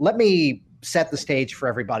of... Let me set the stage for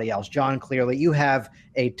everybody else. John, clearly you have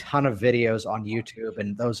a ton of videos on YouTube,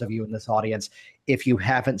 and those of you in this audience, if you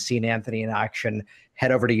haven't seen Anthony in action,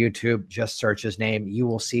 head over to YouTube, just search his name. You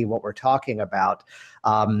will see what we're talking about.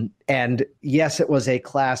 And yes, it was a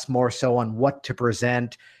class more so on what to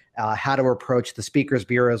present, how to approach the speakers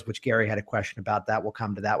bureaus, which Gary had a question about that. We'll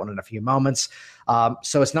come to that one in a few moments.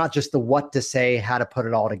 So it's not just the what to say, how to put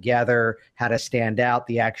it all together, how to stand out,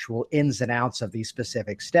 the actual ins and outs of these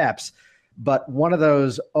specific steps. But one of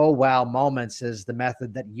those, oh, wow moments is the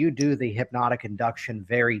method that you do the hypnotic induction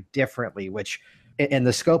very differently, which in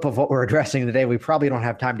the scope of what we're addressing today, we probably don't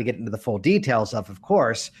have time to get into the full details of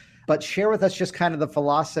course. But share with us just kind of the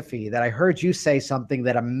philosophy that I heard you say something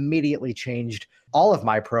that immediately changed all of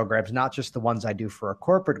my programs, not just the ones I do for a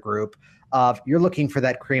corporate group, of you're looking for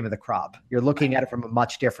that cream of the crop. You're looking at it from a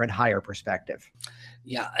much different, higher perspective.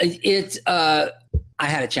 Yeah, I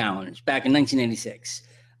had a challenge back in 1986.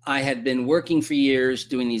 I had been working for years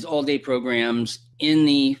doing these all-day programs in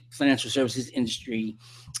the financial services industry,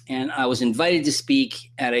 and I was invited to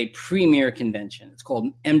speak at a premier convention. It's called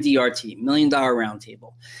MDRT, Million Dollar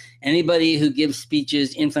Roundtable. Anybody who gives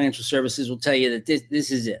speeches in financial services will tell you that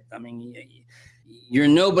this is it. I mean, you're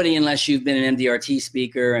nobody unless you've been an MDRT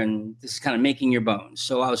speaker, and this is kind of making your bones.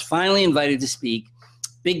 So I was finally invited to speak,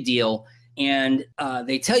 big deal. And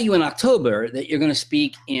they tell you in October that you're going to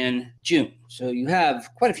speak in June. So you have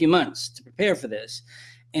quite a few months to prepare for this.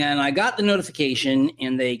 And I got the notification,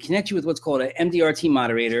 and they connect you with what's called an MDRT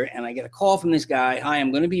moderator. And I get a call from this guy. Hi,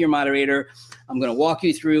 I'm going to be your moderator. I'm going to walk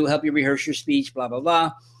you through, help you rehearse your speech, blah, blah,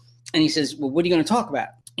 blah. And he says, well, what are you going to talk about?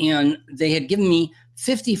 And they had given me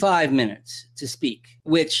 55 minutes to speak,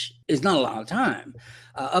 which is not a lot of time.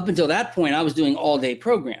 Up until that point, I was doing all-day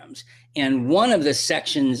programs. And one of the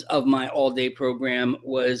sections of my all-day program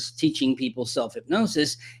was teaching people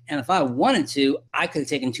self-hypnosis. And if I wanted to, I could have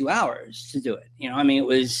taken 2 hours to do it. You know, I mean,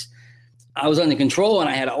 I was under control and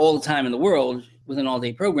I had all the time in the world with an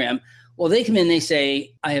all-day program. Well, they come in, they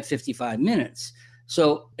say, I have 55 minutes.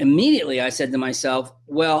 So immediately I said to myself,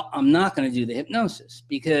 well, I'm not going to do the hypnosis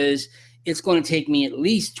because it's going to take me at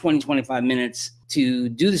least 20, 25 minutes to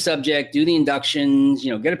do the subject, do the inductions,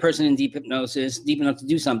 get a person in deep hypnosis, deep enough to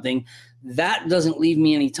do something. That doesn't leave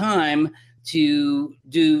me any time to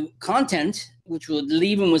do content, which will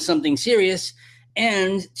leave them with something serious,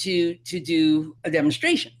 and to do a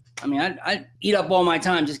demonstration. I mean, I'd eat up all my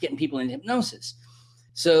time just getting people in hypnosis.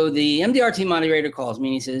 So the MDRT moderator calls me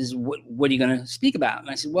and he says, what are you going to speak about?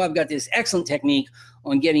 And I said, well, I've got this excellent technique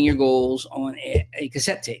on getting your goals on a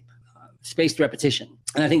cassette tape. Spaced repetition.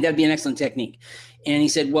 And I think that'd be an excellent technique. And he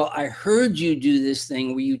said, well, I heard you do this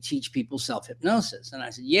thing where you teach people self-hypnosis. And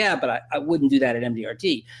I said, yeah, but I wouldn't do that at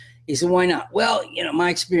MDRT. He said, why not? Well,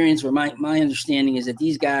 my experience or my understanding is that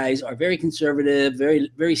these guys are very conservative,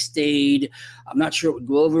 very, very staid. I'm not sure it would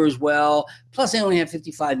go over as well. Plus, I only have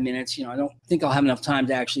 55 minutes. I don't think I'll have enough time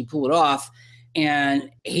to actually pull it off.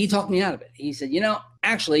 And he talked me out of it. He said,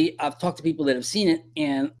 actually, I've talked to people that have seen it,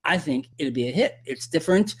 and I think it'd be a hit. It's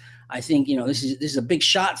different. I think, this is a big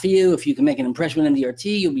shot for you. If you can make an impression with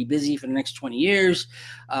MDRT, you'll be busy for the next 20 years.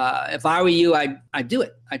 If I were you, I'd do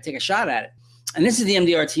it. I'd take a shot at it. And this is the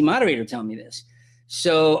MDRT moderator telling me this.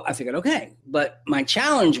 So I figured, okay. But my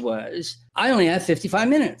challenge was I only have 55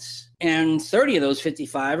 minutes. And 30 of those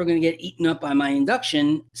 55 are going to get eaten up by my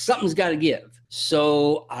induction. Something's got to give.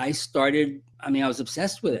 So I was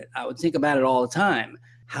obsessed with it. I would think about it all the time.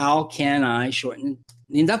 How can I shorten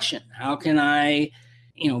the induction? How can I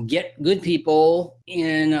get good people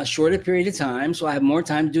in a shorter period of time so I have more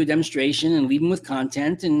time to do a demonstration and leave them with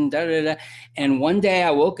content and da-da-da. And one day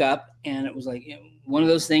I woke up And it was like one of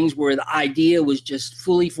those things where the idea was just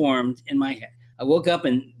fully formed in my head. I woke up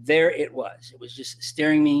and there it was. It was just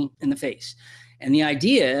staring me in the face. And the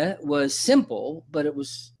idea was simple, but it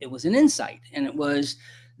was an insight. And it was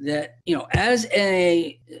that, as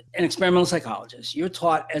an experimental psychologist, you're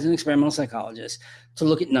taught as an experimental psychologist to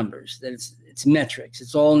look at numbers, that it's metrics.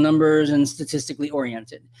 It's all numbers and statistically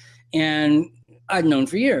oriented. And I'd known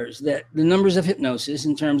for years that the numbers of hypnosis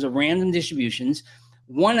in terms of random distributions,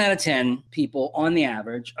 1 out of 10 people on the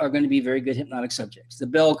average are going to be very good hypnotic subjects. The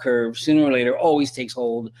bell curve sooner or later always takes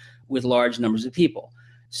hold with large numbers of people.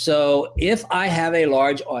 So if I have a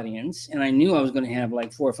large audience, and I knew I was going to have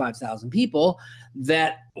like 4,000 or 5,000 people,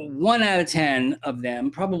 that 1 out of 10 of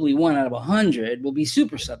them, probably 1 out of 100, will be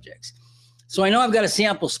super subjects. So I know I've got a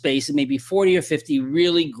sample space of maybe 40 or 50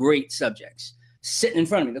 really great subjects sitting in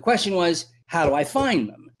front of me. The question was, how do I find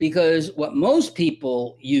them? Because what most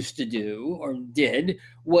people used to do or did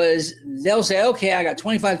was they'll say, okay, I got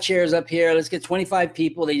 25 chairs up here. Let's get 25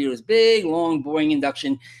 people. They do this big, long, boring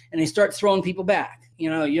induction, and they start throwing people back.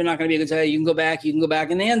 You're not going to be able to tell you can go back,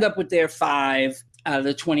 and they end up with their 5 out of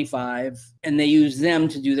the 25, and they use them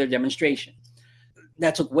to do their demonstration.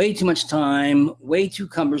 That took way too much time, way too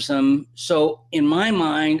cumbersome. So in my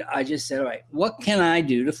mind, I just said, all right, what can I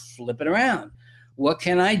do to flip it around? What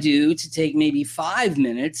can I do to take maybe 5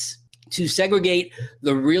 minutes to segregate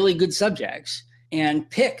the really good subjects and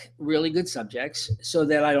pick really good subjects so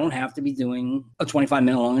that I don't have to be doing a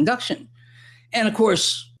 25-minute long induction? And of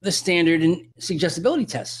course, the standard and suggestibility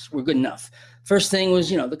tests were good enough. First thing was,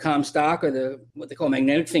 the Comstock, or what they call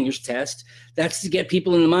magnetic fingers test. That's to get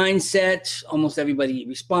people in the mindset. Almost everybody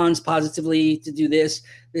responds positively to do this.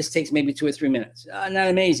 This takes maybe 2 or 3 minutes. Not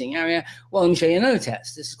amazing. Well, let me show you another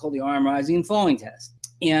test. This is called the arm rising and falling test.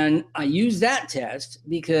 And I used that test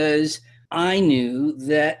because I knew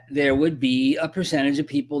that there would be a percentage of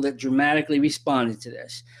people that dramatically responded to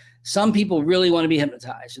this. Some people really want to be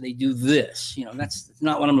hypnotized, so they do this. That's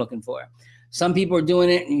not what I'm looking for. Some people are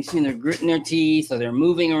doing it, and you see they're gritting their teeth, or they're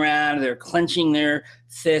moving around, or they're clenching their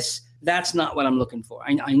fists. That's not what I'm looking for.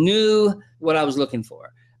 I knew what I was looking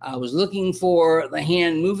for. I was looking for the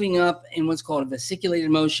hand moving up in what's called a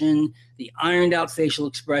vesiculated motion, the ironed out facial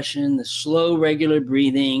expression, the slow, regular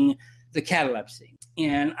breathing, the catalepsy.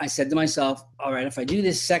 And I said to myself, all right, if I do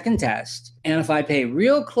this second test, and if I pay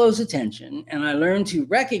real close attention, and I learn to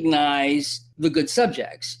recognize the good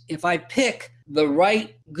subjects, if I pick the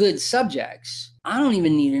right good subjects, I don't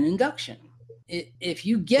even need an induction. If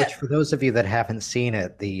you get... Which, for those of you that haven't seen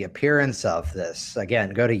it, the appearance of this,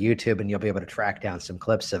 again, go to YouTube and you'll be able to track down some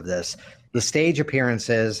clips of this. The stage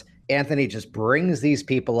appearances, Anthony just brings these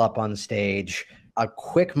people up on stage, a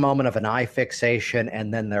quick moment of an eye fixation,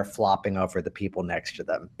 and then they're flopping over the people next to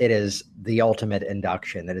them. It is the ultimate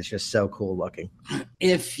induction. It is just so cool looking.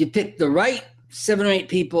 If you pick the right 7 or 8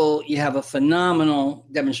 people, you have a phenomenal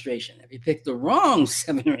demonstration. If you pick the wrong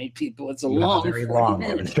 7 or 8 people, it's a very long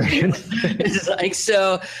demonstration. It's like,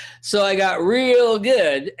 so I got real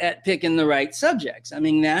good at picking the right subjects. I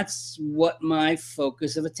mean, that's what my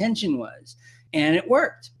focus of attention was, and it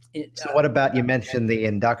worked. So what about, you mentioned the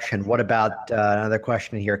induction. What about another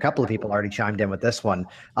question here? A couple of people already chimed in with this one.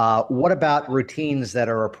 What about routines that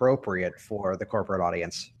are appropriate for the corporate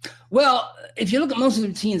audience? Well, if you look at most of the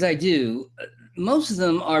routines I do, most of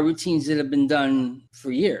them are routines that have been done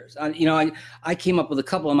for years. I came up with a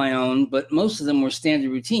couple of my own, but most of them were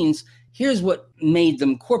standard routines. Here's what made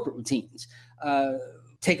them corporate routines.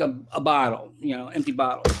 Take a bottle, empty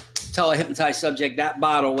bottle. Tell a hypnotized subject that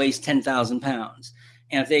bottle weighs 10,000 pounds.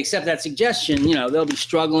 And if they accept that suggestion, they'll be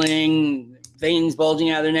struggling, veins bulging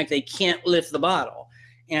out of their neck. They can't lift the bottle.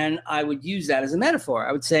 And I would use that as a metaphor.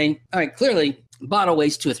 I would say, all right, clearly, the bottle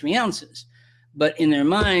weighs 2 or 3 ounces. But in their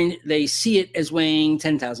mind, they see it as weighing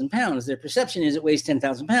 10,000 pounds. Their perception is it weighs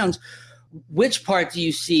 10,000 pounds. Which part do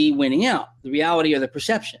you see winning out, the reality or the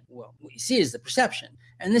perception? Well, what you see is the perception.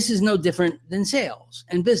 And this is no different than sales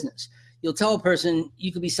and business. You'll tell a person,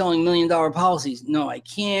 you could be selling $1 million policies. No, I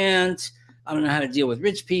can't. I don't know how to deal with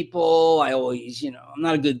rich people. I always, I'm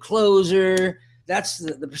not a good closer. That's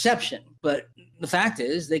the perception. But the fact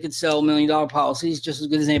is they could sell $1 million policies just as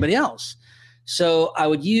good as anybody else. So I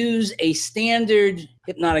would use a standard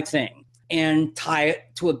hypnotic thing and tie it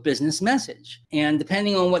to a business message. And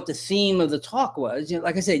depending on what the theme of the talk was,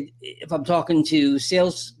 like I said, if I'm talking to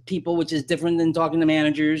salespeople, which is different than talking to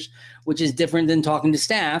managers, which is different than talking to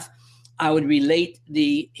staff, I would relate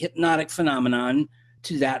the hypnotic phenomenon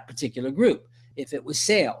to that particular group. If it was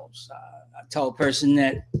sales, I tell a person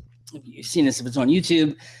that, you've seen this if it's on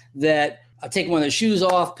YouTube, that I'll take one of their shoes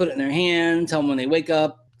off, put it in their hand, tell them when they wake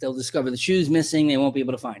up They'll discover the shoe's missing. They won't be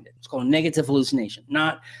able to find it. It's called negative hallucination,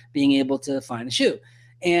 not being able to find the shoe.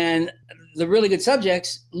 And the really good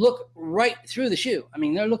subjects look right through the shoe. I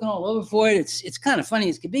mean, they're looking all over for it. It's kind of funny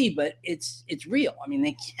as could be, but it's real. I mean,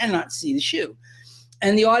 they cannot see the shoe.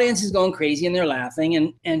 And the audience is going crazy and they're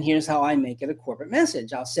laughing. And here's how I make it a corporate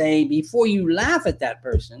message. I'll say, before you laugh at that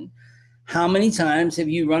person, how many times have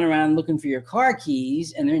you run around looking for your car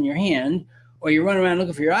keys and they're in your hand, or you run around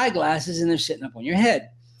looking for your eyeglasses and they're sitting up on your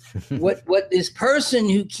head? What this person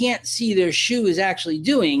who can't see their shoe is actually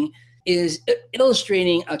doing is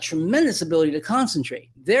illustrating a tremendous ability to concentrate.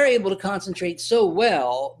 They're able to concentrate so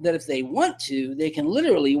well that if they want to, they can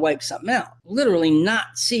literally wipe something out, literally not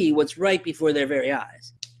see what's right before their very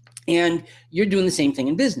eyes. And you're doing the same thing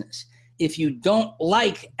in business. If you don't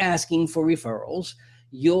like asking for referrals,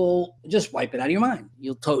 you'll just wipe it out of your mind.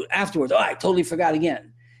 You'll afterwards, I totally forgot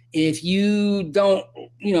again. If you don't,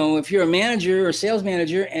 if you're a manager or sales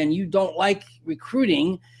manager and you don't like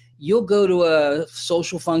recruiting, you'll go to a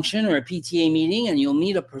social function or a PTA meeting and you'll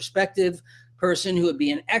meet a prospective person who would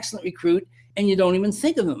be an excellent recruit, and you don't even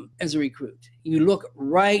think of them as a recruit. You look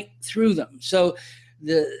right through them. So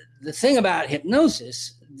the thing about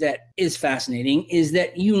hypnosis that is fascinating is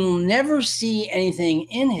that you'll never see anything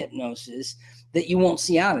in hypnosis that you won't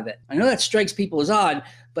see out of it. I know that strikes people as odd,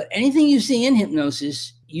 but anything you see in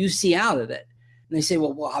hypnosis, you see out of it. And they say,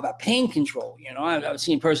 well, how about pain control? I've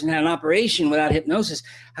seen a person had an operation without hypnosis,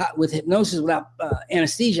 with hypnosis without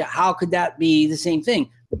anesthesia. How could that be the same thing?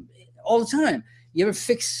 All the time. You ever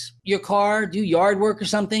fix your car, do yard work or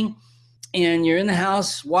something, and you're in the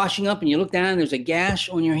house washing up and you look down and there's a gash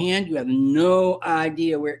on your hand. You have no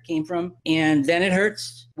idea where it came from. And then it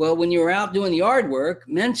hurts. Well, when you were out doing the yard work,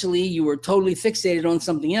 mentally, you were totally fixated on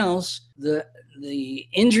something else. The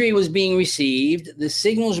injury was being received. The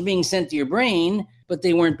signals were being sent to your brain, but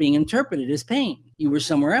they weren't being interpreted as pain. You were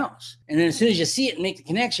somewhere else. And then as soon as you see it and make the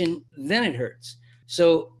connection, then it hurts.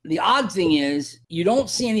 So the odd thing is you don't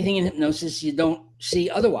see anything in hypnosis you don't see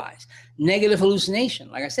otherwise. Negative hallucination,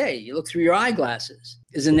 like I say, you look through your eyeglasses,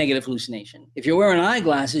 is a negative hallucination. If you're wearing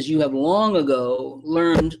eyeglasses, you have long ago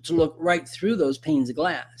learned to look right through those panes of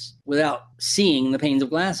glass without seeing the panes of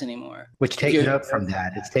glass anymore. Which takes note from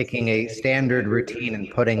that. It's taking a standard routine and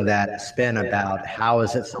putting that spin about how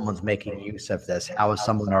is it someone's making use of this? How is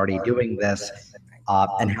someone already doing this?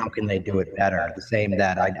 And how can they do it better? The same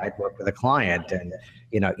that I'd work with a client and,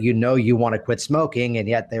 you want to quit smoking and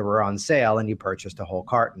yet they were on sale and you purchased a whole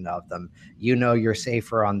carton of them. You're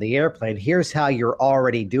safer on the airplane. Here's how you're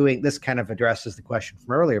already doing. This kind of addresses the question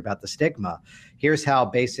from earlier about the stigma. Here's how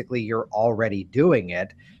basically you're already doing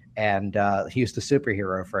it. And he used the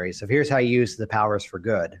superhero phrase. So here's how you use the powers for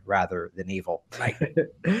good rather than evil. Right.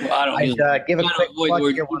 Well, I'd give a quick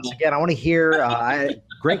plug here once again. I want to hear,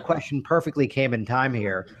 great question, perfectly came in time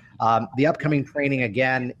here. The upcoming training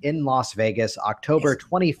again in Las Vegas, October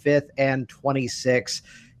 25th and 26th.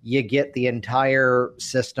 You get the entire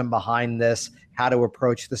system behind this, how to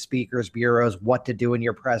approach the speakers bureaus, what to do in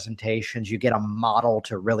your presentations. You get a model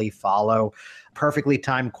to really follow. Perfectly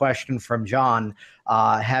timed question from John.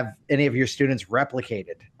 Have any of your students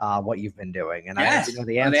replicated what you've been doing? And yes. I know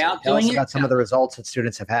the answer. Tell us about some of the results that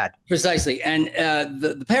students have had. Precisely. And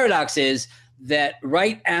the paradox is that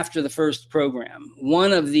right after the first program,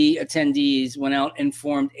 one of the attendees went out and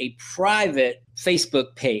formed a private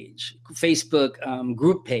Facebook page, Facebook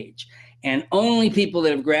group page. And only people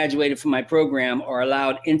that have graduated from my program are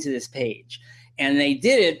allowed into this page. And they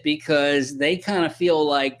did it because they kind of feel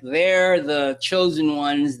like they're the chosen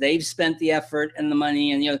ones. They've spent the effort and the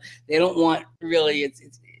money, and they don't want really.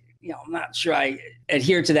 I'm not sure I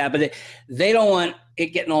adhere to that, but they don't want it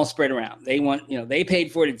getting all spread around. They want, they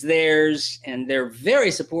paid for it, it's theirs, and they're very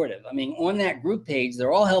supportive. I mean, on that group page,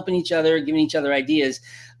 they're all helping each other, giving each other ideas,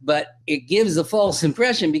 but it gives a false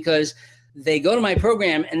impression because they go to my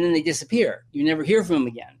program and then they disappear. You never hear from them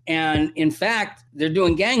again. And in fact, they're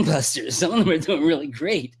doing gangbusters. Some of them are doing really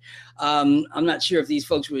great. I'm not sure if these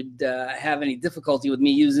folks would have any difficulty with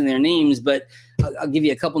me using their names, but I'll give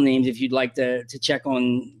you a couple names if you'd like to check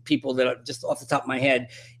on people that are just off the top of my head.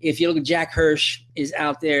 If you look at Jack Hirsch is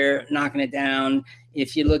out there knocking it down.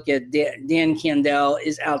 If you look at Dan Candell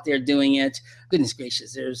is out there doing it. Goodness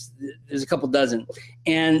gracious, there's a couple dozen.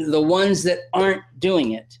 And the ones that aren't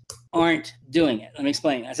doing it. Let me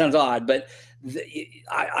explain. That sounds odd, but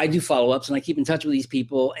I do follow-ups and I keep in touch with these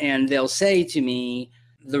people, and they'll say to me,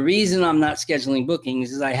 the reason I'm not scheduling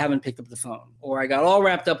bookings is I haven't picked up the phone, or I got all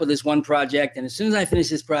wrapped up with this one project, and as soon as I finish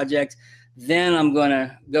this project, then I'm going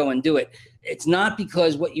to go and do it. It's not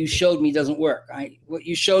because what you showed me doesn't work. What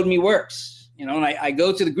you showed me works, and I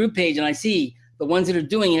go to the group page and I see the ones that are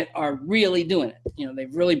doing it are really doing it. You know,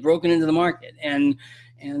 they've really broken into the market. And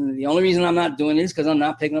the only reason I'm not doing it is because I'm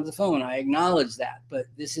not picking up the phone. I acknowledge that, but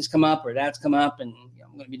this has come up or that's come up, and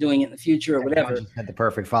I'm going to be doing it in the future or whatever. Just had the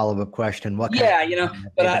perfect follow-up question. What? Yeah, you know,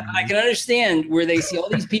 but I can understand where they see all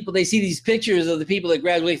these people, they see these pictures of the people that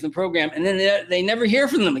graduate from the program, and then they never hear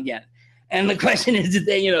from them again. And the question is, did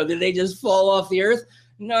they just fall off the earth?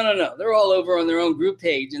 No. They're all over on their own group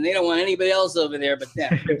page, and they don't want anybody else over there but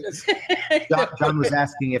them. John was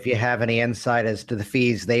asking if you have any insight as to the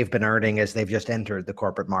fees they've been earning as they've just entered the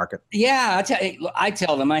corporate market. Yeah, I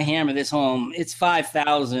tell them, I hammer this home. It's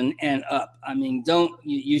 $5,000 and up. I mean,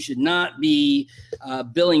 you should not be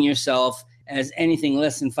billing yourself as anything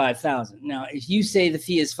less than $5,000. Now, if you say the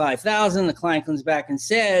fee is $5,000, the client comes back and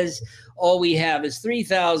says, all we have is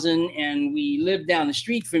 $3,000 and we live down the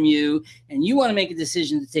street from you, and you want to make a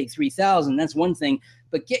decision to take $3,000, that's one thing.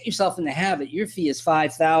 But get yourself in the habit. Your fee is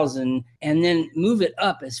 $5,000, and then move it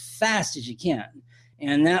up as fast as you can.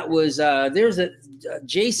 And that was, there's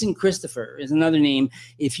Jason Christopher is another name.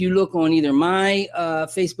 If you look on either my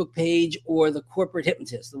Facebook page or the Corporate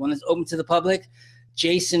Hypnotist, the one that's open to the public,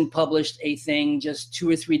 Jason published a thing just 2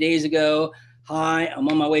 or 3 days ago. Hi, I'm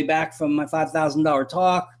on my way back from my $5,000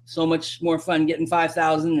 talk. So much more fun getting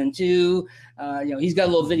 5,000 than 2. He's got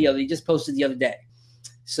a little video that he just posted the other day.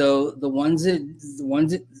 So the ones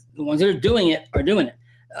that are doing it are doing it.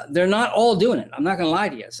 They're not all doing it. I'm not going to lie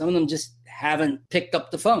to you. Some of them just haven't picked up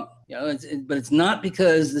the phone. But it's not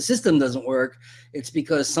because the system doesn't work. It's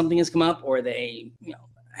because something has come up, or they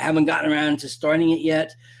haven't gotten around to starting it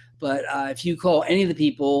yet. But if you call any of the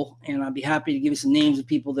people, and I'd be happy to give you some names of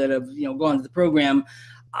people that have gone to the program,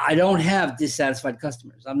 I don't have dissatisfied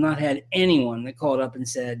customers. I've not had anyone that called up and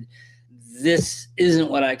said, this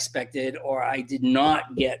isn't what I expected, or I did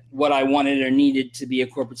not get what I wanted or needed to be a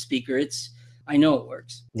corporate speaker. I know it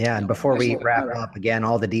works. Yeah, and before we wrap up, again,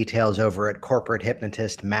 all the details over at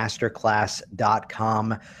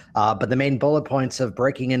corporatehypnotistmasterclass.com. But the main bullet points of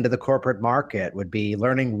breaking into the corporate market would be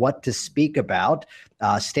learning what to speak about,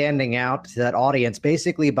 standing out to that audience,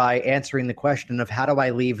 basically by answering the question of how do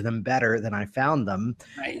I leave them better than I found them?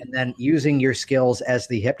 Right. And then using your skills as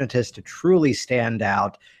the hypnotist to truly stand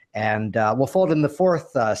out. And we'll fold in the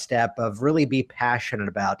fourth step of really be passionate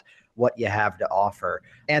about what you have to offer.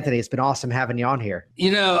 Anthony, it's been awesome having you on here.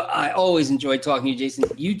 I always enjoy talking to you, Jason.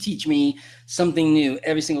 You teach me something new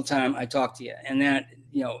every single time I talk to you. And that,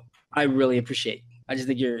 I really appreciate. I just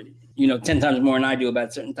think you're, 10 times more than I do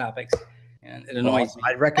about certain topics. And it annoys me.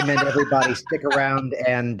 I'd recommend everybody stick around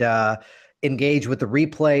and engage with the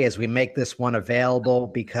replay as we make this one available,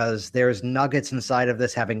 because there's nuggets inside of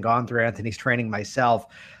this, having gone through Anthony's training myself,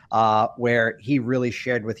 where he really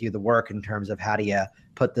shared with you the work in terms of how do you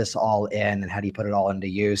put this all in and how do you put it all into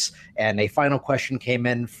use. And a final question came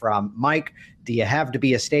in from Mike. Do you have to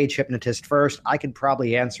be a stage hypnotist first? I could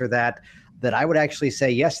probably answer that I would actually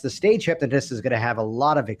say, yes, the stage hypnotist is going to have a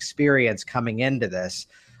lot of experience coming into this.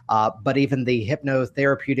 But even the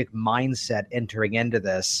hypnotherapeutic mindset entering into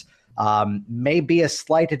this may be a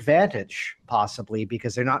slight advantage, possibly,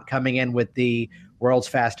 because they're not coming in with the world's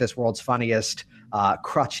fastest, world's funniest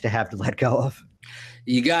crutch to have to let go of.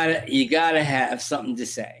 You gotta have something to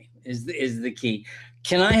say is the key.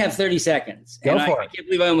 Can I have 30 seconds? Go for it. I can't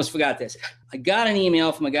believe I almost forgot this. I got an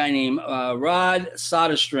email from a guy named Rod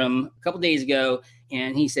Soderstrom a couple days ago,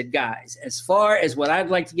 and he said, guys, as far as what I'd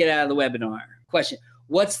like to get out of the webinar, question,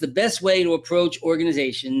 what's the best way to approach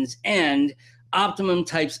organizations and optimum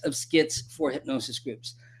types of skits for hypnosis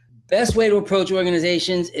groups? Best way to approach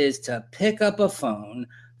organizations is to pick up a phone,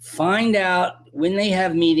 find out when they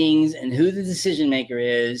have meetings and who the decision maker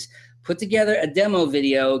is, put together a demo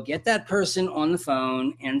video, get that person on the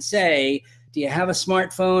phone and say, do you have a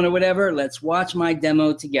smartphone or whatever? Let's watch my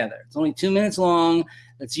demo together. It's only 2 minutes long.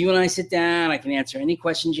 Let's you and I sit down. I can answer any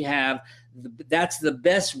questions you have. That's the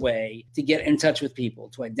best way to get in touch with people,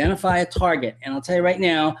 to identify a target. And I'll tell you right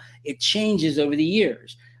now, it changes over the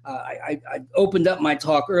years. I opened up my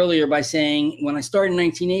talk earlier by saying when I started in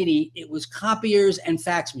 1980, it was copiers and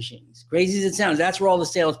fax machines. Crazy as it sounds, that's where all the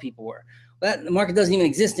salespeople were. But the market doesn't even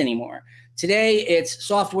exist anymore. Today, it's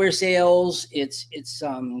software sales, it's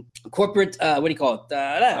corporate,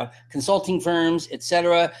 consulting firms,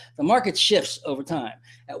 etc. The market shifts over time.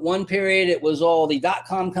 At one period, it was all the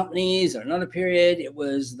dot-com companies. At another period, it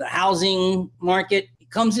was the housing market. It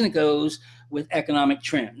comes and it goes with economic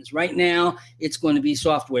trends. Right now, it's going to be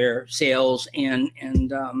software sales and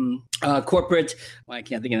corporate, I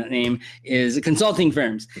can't think of that name, is consulting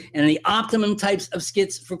firms. And the optimum types of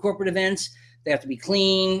skits for corporate events, They have to be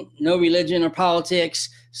clean, no religion or politics,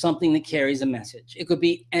 something that carries a message. It could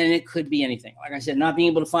be anything. Like I said, not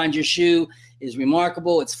being able to find your shoe is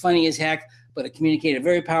remarkable. It's funny as heck, but it communicated a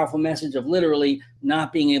very powerful message of literally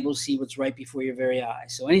not being able to see what's right before your very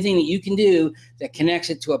eyes. So anything that you can do that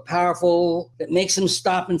connects it to a powerful, that makes them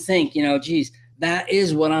stop and think, geez, that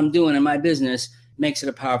is what I'm doing in my business, makes it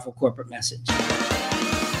a powerful corporate message.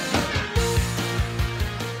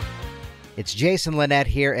 It's Jason Linett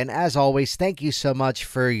here, and as always, thank you so much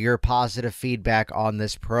for your positive feedback on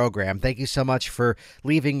this program. Thank you so much for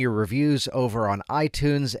leaving your reviews over on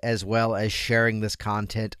iTunes, as well as sharing this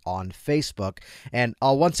content on Facebook. And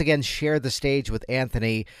I'll once again share the stage with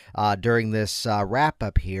Anthony during this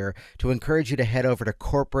wrap-up here to encourage you to head over to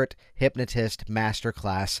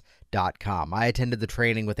corporatehypnotistmasterclass.com. I attended the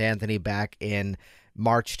training with Anthony back in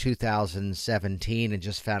March 2017 and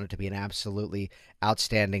just found it to be an absolutely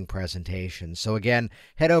outstanding presentation. So again,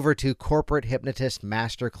 head over to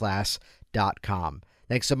corporatehypnotistmasterclass.com.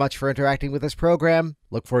 Thanks so much for interacting with this program.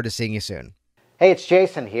 Look forward to seeing you soon. Hey, it's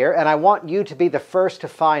Jason here, and I want you to be the first to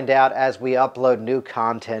find out as we upload new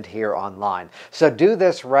content here online. So do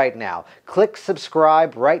this right now. Click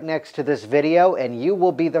subscribe right next to this video, and you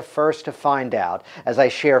will be the first to find out as I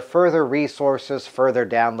share further resources, further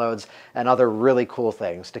downloads, and other really cool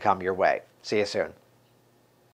things to come your way. See you soon.